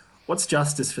 What's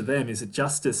justice for them? Is it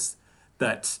justice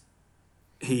that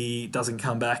he doesn't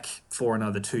come back for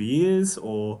another 2 years,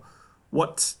 or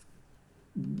what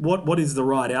is the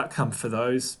right outcome for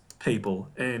those people?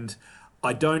 And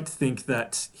I don't think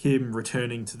that him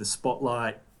returning to the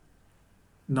spotlight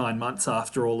 9 months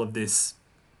after all of this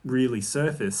really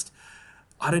surfaced,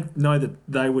 I don't know that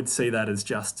they would see that as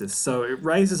justice. So it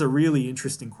raises a really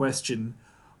interesting question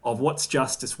of what's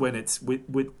justice when it's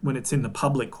when it's in the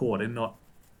public court and not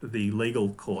the legal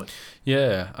court.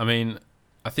 Yeah, I mean,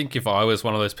 I think if I was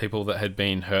one of those people that had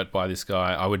been hurt by this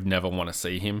guy, I would never want to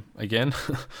see him again.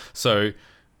 So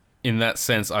in that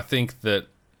sense, I think that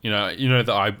you know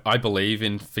that I believe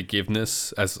in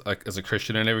forgiveness as a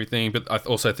Christian and everything, but I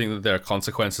also think that there are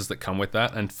consequences that come with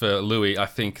that. And for Louis, I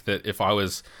think that if I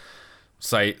was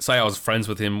say I was friends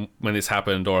with him when this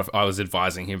happened, or if I was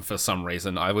advising him for some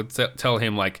reason, I would tell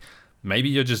him, like, maybe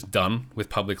you're just done with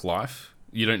public life.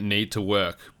 You don't need to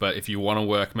work, but if you want to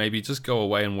work, maybe just go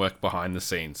away and work behind the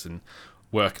scenes and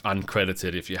work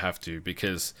uncredited if you have to,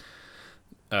 because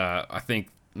I think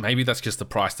maybe that's just the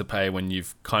price to pay when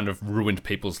you've kind of ruined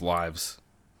people's lives.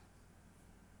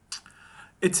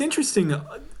 It's interesting.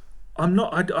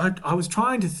 I was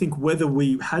trying to think whether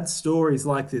we had stories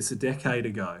like this a decade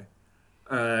ago.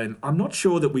 And I'm not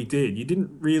sure that we did. You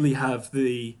didn't really have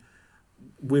the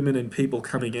women and people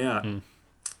coming out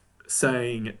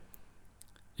saying...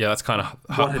 Yeah, that's kind of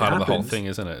part of the whole thing,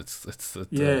 isn't it?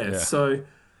 Yeah, so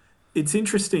it's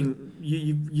interesting.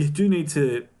 You do need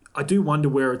to... I do wonder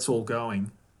where it's all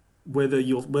going. Whether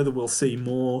we'll see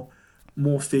more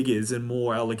figures and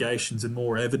more allegations and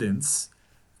more evidence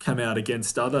come out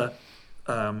against other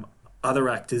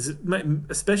actors,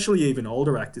 especially even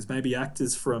older actors, maybe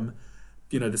actors from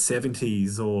the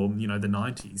 70s or the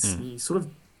 90s. You sort of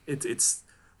it's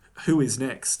who is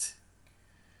next.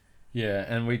 Yeah,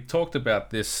 and we talked about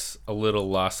this a little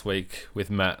last week with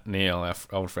Matt Neal, our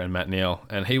old friend Matt Neal,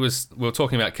 and we were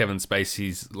talking about Kevin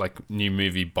Spacey's new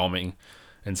movie Bombing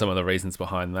and some of the reasons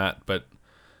behind that.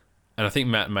 And I think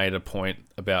Matt made a point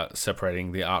about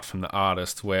separating the art from the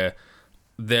artist, where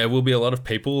there will be a lot of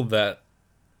people that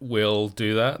will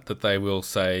do that they will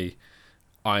say,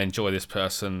 I enjoy this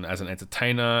person as an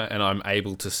entertainer and I'm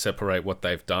able to separate what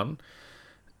they've done.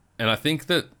 And I think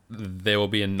that there will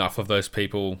be enough of those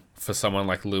people for someone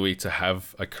like Louis to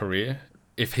have a career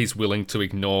if he's willing to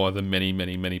ignore the many,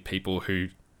 many, many people who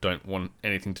don't want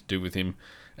anything to do with him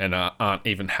and aren't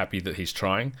even happy that he's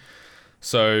trying.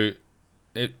 So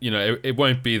it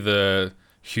won't be the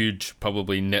huge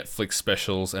probably Netflix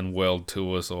specials and world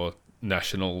tours or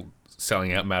national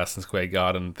selling out Madison Square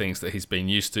Garden things that he's been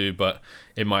used to, but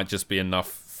it might just be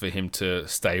enough for him to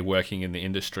stay working in the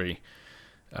industry.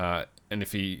 And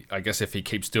if he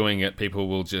keeps doing it, people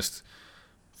will just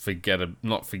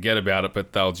not forget about it,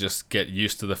 but they'll just get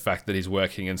used to the fact that he's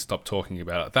working and stop talking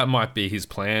about it. That might be his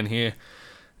plan here.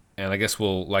 And I guess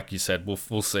like you said,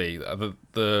 we'll see.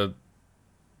 The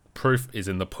proof is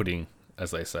in the pudding,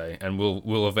 as they say, and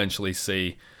we'll eventually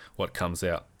see what comes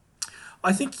out.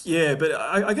 I think, yeah, but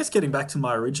I guess getting back to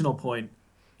my original point,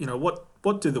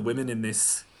 what do the women in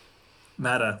this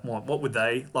matter want? What would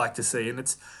they like to see?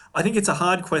 And I think it's a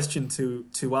hard question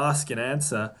to ask and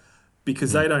answer,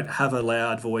 because they don't have a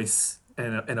loud voice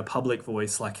and a public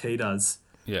voice like he does.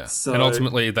 Yeah, so, and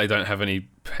ultimately they don't have any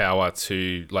power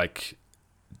to like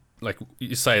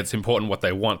you say it's important what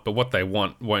they want, but what they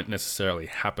want won't necessarily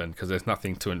happen because there's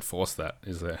nothing to enforce that,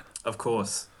 is there? Of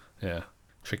course. Yeah,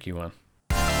 tricky one.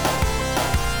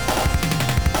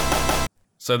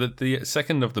 So the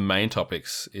second of the main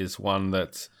topics is one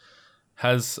that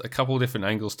has a couple of different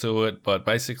angles to it, but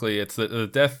basically it's the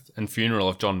death and funeral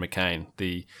of John McCain,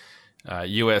 the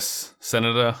U.S.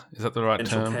 senator. Is that the right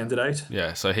Potential term? candidate.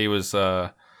 Yeah. So he was.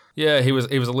 He was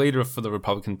a leader for the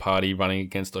Republican Party running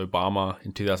against Obama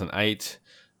in 2008.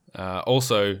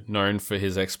 Also known for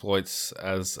his exploits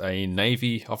as a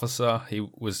Navy officer. He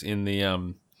was in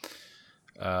the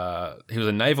he was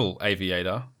a naval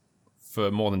aviator for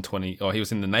more than 20, or he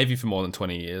was in the Navy for more than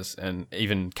 20 years, and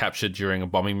even captured during a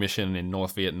bombing mission in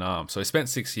North Vietnam. So he spent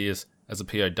 6 years as a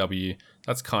POW.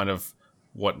 That's kind of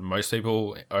what most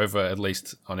people over, at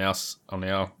least on our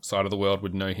side of the world,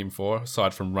 would know him for,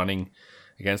 aside from running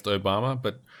against Obama.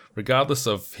 But regardless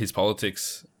of his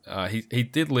politics, he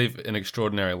did live an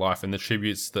extraordinary life, and the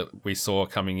tributes that we saw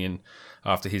coming in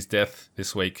after his death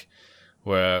this week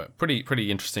were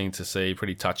pretty interesting to see,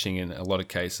 pretty touching in a lot of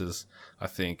cases, I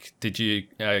think. Did you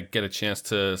get a chance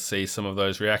to see some of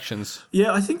those reactions?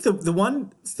 Yeah, I think the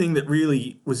one thing that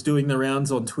really was doing the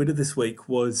rounds on Twitter this week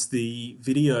was the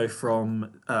video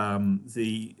from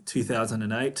the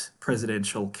 2008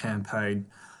 presidential campaign.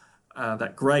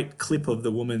 That great clip of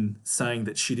the woman saying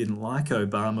that she didn't like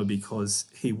Obama because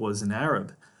he was an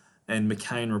Arab. And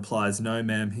McCain replies, "No,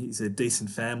 ma'am, he's a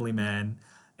decent family man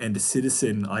and a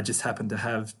citizen I just happen to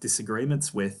have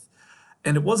disagreements with."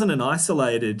 And it wasn't an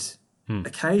isolated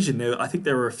occasion. I think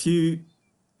there were a few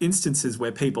instances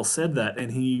where people said that,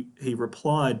 and he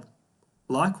replied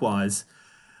likewise.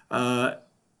 And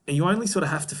you only sort of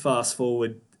have to fast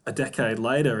forward a decade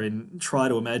later and try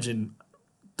to imagine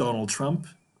Donald Trump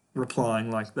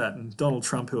replying like that. And Donald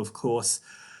Trump, who of course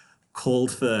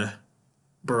called for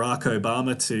Barack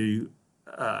Obama to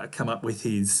come up with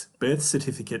his birth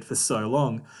certificate for so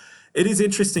long. It is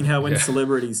interesting how when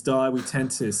celebrities die, we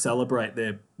tend to celebrate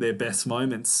their best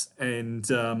moments, and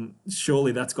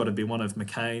surely that's got to be one of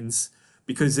McCain's,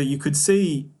 because you could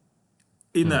see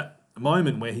in that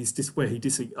moment where he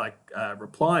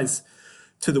replies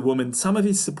to the woman, some of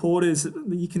his supporters,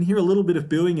 you can hear a little bit of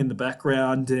booing in the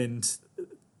background, and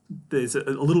there's a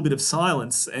little bit of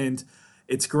silence, and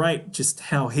it's great just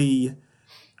how he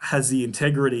has the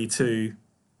integrity to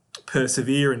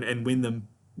persevere and win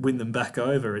them back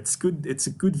over. It's good. It's a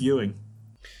good viewing.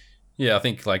 Yeah, I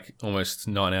think like almost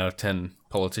 9 out of 10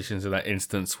 politicians in that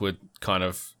instance would kind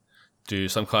of do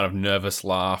some kind of nervous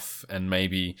laugh and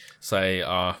maybe say,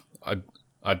 I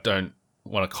don't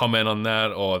want to comment on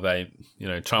that, or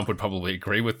Trump would probably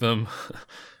agree with them.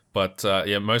 But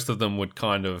most of them would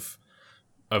kind of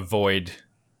avoid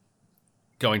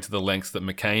going to the lengths that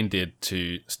McCain did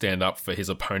to stand up for his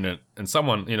opponent. And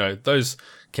someone, those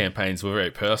campaigns were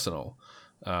very personal.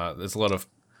 There's a lot of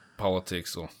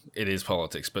politics, or it is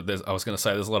politics, but there's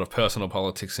a lot of personal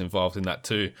politics involved in that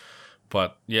too.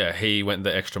 But yeah, he went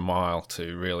the extra mile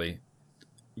to really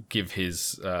give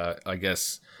his,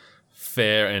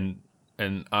 fair and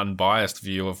unbiased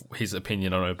view of his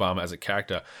opinion on Obama as a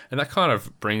character. And that kind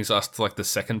of brings us to like the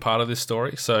second part of this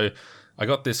story. So I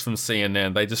got this from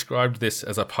CNN. They described this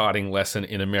as a parting lesson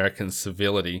in American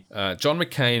civility. John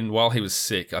McCain, while he was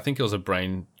sick, I think it was a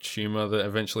brain tumor that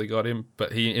eventually got him,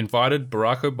 but he invited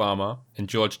Barack Obama and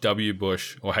George W.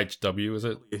 Bush, or HW, is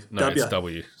it? No, W. it's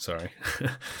W, sorry.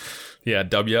 Yeah,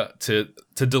 W, to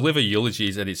deliver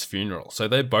eulogies at his funeral. So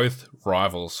they're both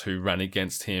rivals who ran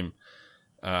against him.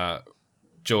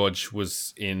 George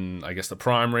was in, I guess, the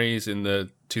primaries in the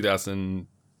 2000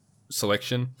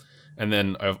 selection, and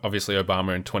then obviously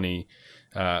Obama in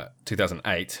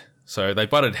 2008. So they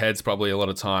butted heads probably a lot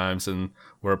of times and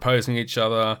were opposing each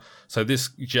other. So this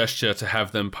gesture to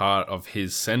have them part of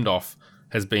his send-off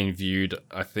has been viewed,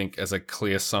 I think, as a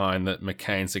clear sign that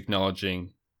McCain's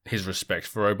acknowledging his respect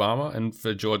for Obama and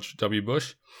for George W.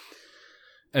 Bush.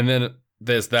 And then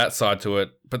there's that side to it.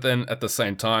 But then at the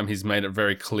same time, he's made it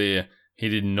very clear he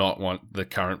did not want the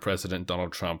current president,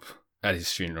 Donald Trump, at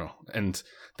his funeral. And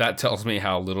that tells me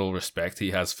how little respect he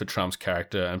has for Trump's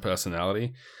character and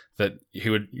personality, that he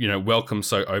would, welcome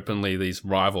so openly these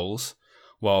rivals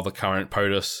while the current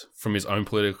POTUS from his own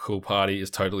political party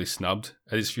is totally snubbed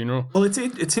at his funeral. Well, it's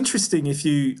interesting if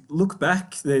you look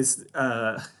back. There's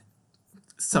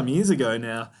some years ago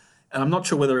now, and I'm not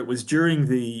sure whether it was during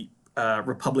the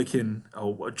Republican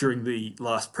or during the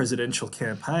last presidential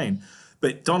campaign,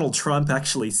 but Donald Trump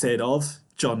actually said of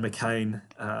John McCain,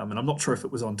 and I'm not sure if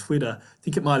it was on Twitter, I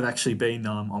think it might have actually been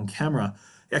on camera.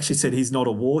 He actually said he's not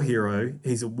a war hero.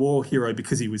 He's a war hero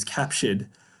because he was captured.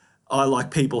 I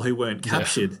like people who weren't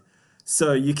captured. Yeah.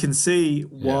 So you can see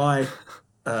why,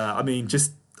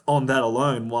 just on that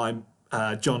alone, why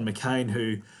John McCain,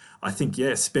 who I think,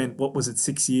 spent,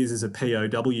 6 years as a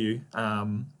POW,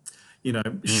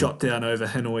 shot down over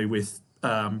Hanoi with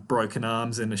broken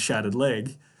arms and a shattered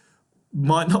leg,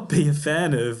 might not be a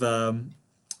fan of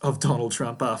Donald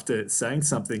Trump after saying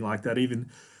something like that, even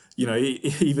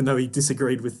even though he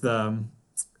disagreed with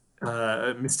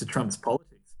Mr. Trump's politics.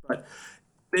 But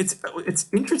it's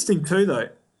interesting too, though.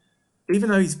 Even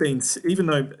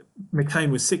though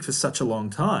McCain was sick for such a long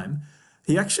time,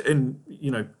 he actually,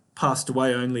 and passed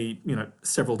away only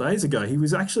several days ago. He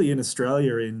was actually in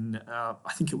Australia in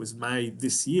I think it was May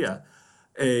this year,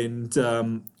 and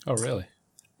Oh, really?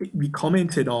 we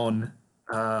commented on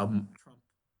Trump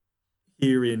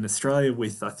here in Australia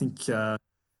with, I think,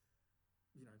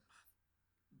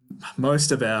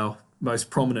 most of our most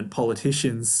prominent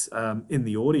politicians in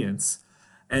the audience.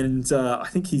 And I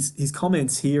think his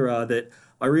comments here are that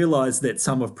I realise that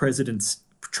some of President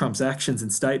Trump's actions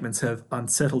and statements have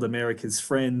unsettled America's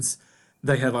friends.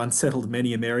 They have unsettled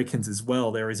many Americans as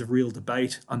well. There is a real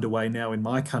debate underway now in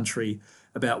my country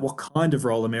about what kind of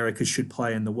role America should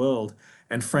play in the world.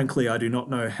 And frankly, I do not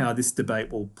know how this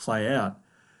debate will play out,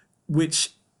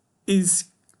 which is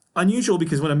unusual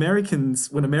because when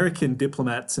American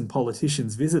diplomats and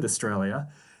politicians visit Australia,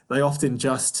 they often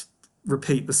just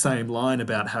repeat the same line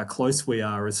about how close we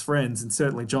are as friends, and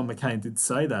certainly John McCain did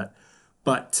say that.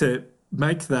 But to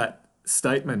make that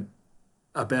statement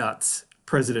about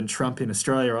President Trump in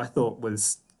Australia, I thought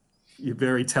was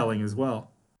very telling as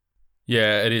well.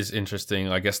 Yeah, it is interesting.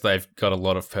 I guess they've got a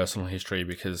lot of personal history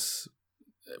because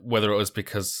whether it was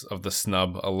because of the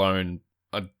snub alone,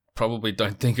 I probably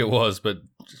don't think it was, but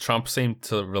Trump seemed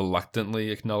to reluctantly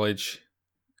acknowledge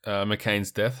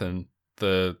McCain's death and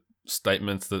the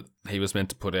statements that he was meant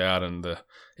to put out, and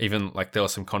even like there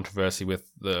was some controversy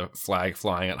with the flag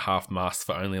flying at half mast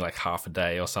for only like half a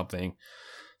day or something.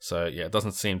 So yeah, it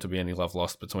doesn't seem to be any love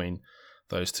lost between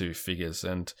those two figures.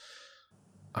 And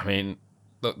I mean,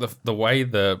 the way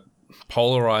the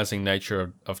polarizing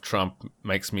nature of Trump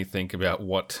makes me think about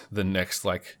what the next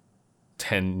like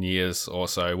 10 years or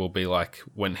so will be like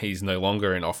when he's no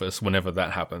longer in office, whenever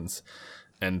that happens.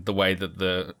 And the way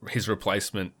that his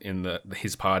replacement in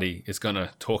his party is going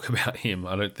to talk about him,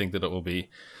 I don't think that it will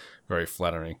be very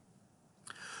flattering.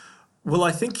 Well,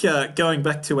 I think going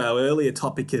back to our earlier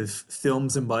topic of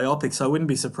films and biopics, I wouldn't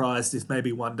be surprised if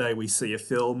maybe one day we see a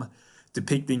film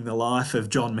depicting the life of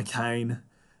John McCain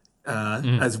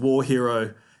as war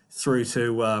hero through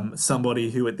to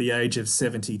somebody who at the age of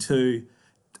 72,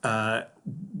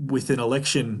 with an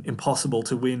election impossible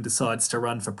to win, decides to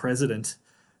run for president.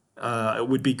 It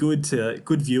would be good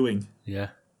viewing. Yeah,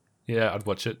 I'd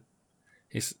watch it.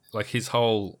 His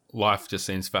whole life just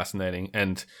seems fascinating,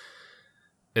 and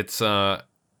it's I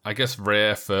guess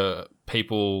rare for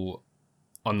people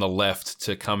on the left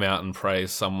to come out and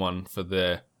praise someone for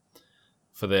their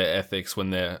ethics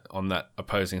when they're on that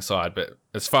opposing side. But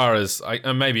as far as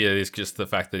and maybe it is just the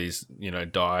fact that he's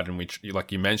died, and we,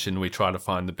 like you mentioned, we try to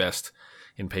find the best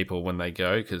in people when they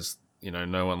go, because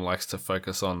no one likes to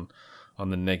focus on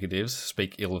the negatives,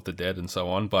 speak ill of the dead and so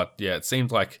on. But yeah, it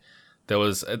seemed like there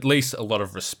was at least a lot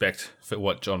of respect for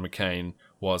what John McCain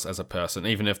was as a person,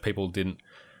 even if people didn't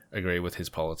agree with his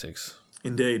politics.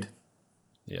 Indeed.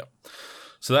 Yeah.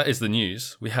 So that is the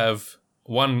news. We have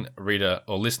one reader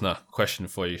or listener question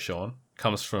for you, Sean.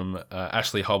 Comes from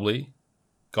Ashley Hobley,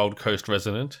 Gold Coast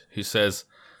resident, who says,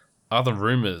 are the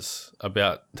rumours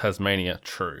about Tasmania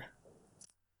true?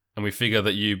 And we figure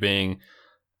that you being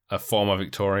a former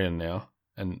Victorian now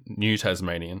and new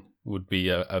Tasmanian would be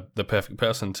the perfect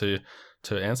person to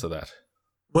answer that.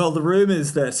 Well, the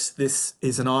rumours that this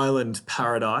is an island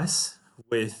paradise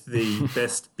with the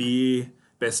best beer,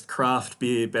 best craft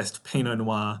beer, best Pinot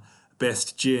Noir,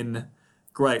 best gin,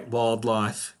 great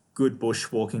wildlife, good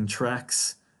bushwalking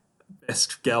tracks,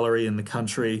 best gallery in the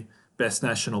country, best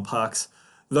national parks.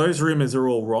 Those rumours are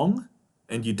all wrong,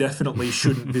 and you definitely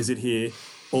shouldn't visit here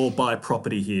or buy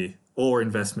property here or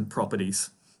investment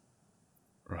properties.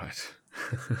 Right.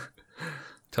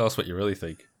 Tell us what you really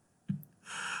think.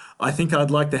 I think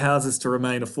I'd like the houses to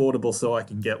remain affordable so I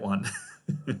can get one.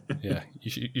 Yeah,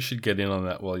 you should get in on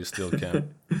that while you still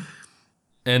can.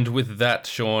 And with that,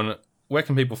 Sean, where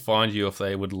can people find you if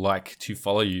they would like to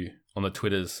follow you on the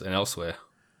Twitters and elsewhere?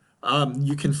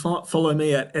 You can follow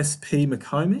me at SP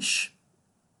McComish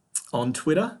on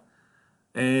Twitter,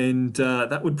 and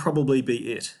that would probably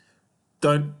be it.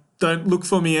 Don't look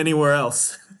for me anywhere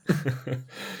else.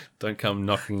 Don't come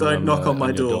knocking. Don't knock on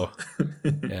my door.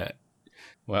 Yeah.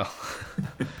 Well,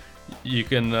 you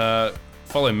can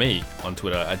follow me on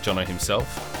Twitter at Jono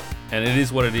himself, and It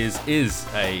Is What It is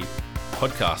a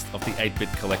podcast of the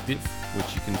 8-Bit Collective,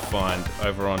 which you can find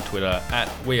over on Twitter at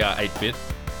We Are 8-Bit.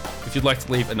 If you'd like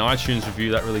to leave an iTunes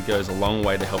review, that really goes a long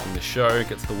way to helping the show,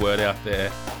 gets the word out there,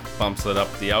 bumps it up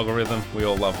the algorithm. We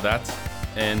all love that.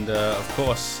 And of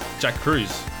course, Jack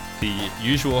Cruz, the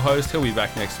usual host, he'll be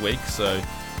back next week. So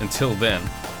until then,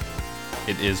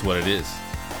 it is what it is.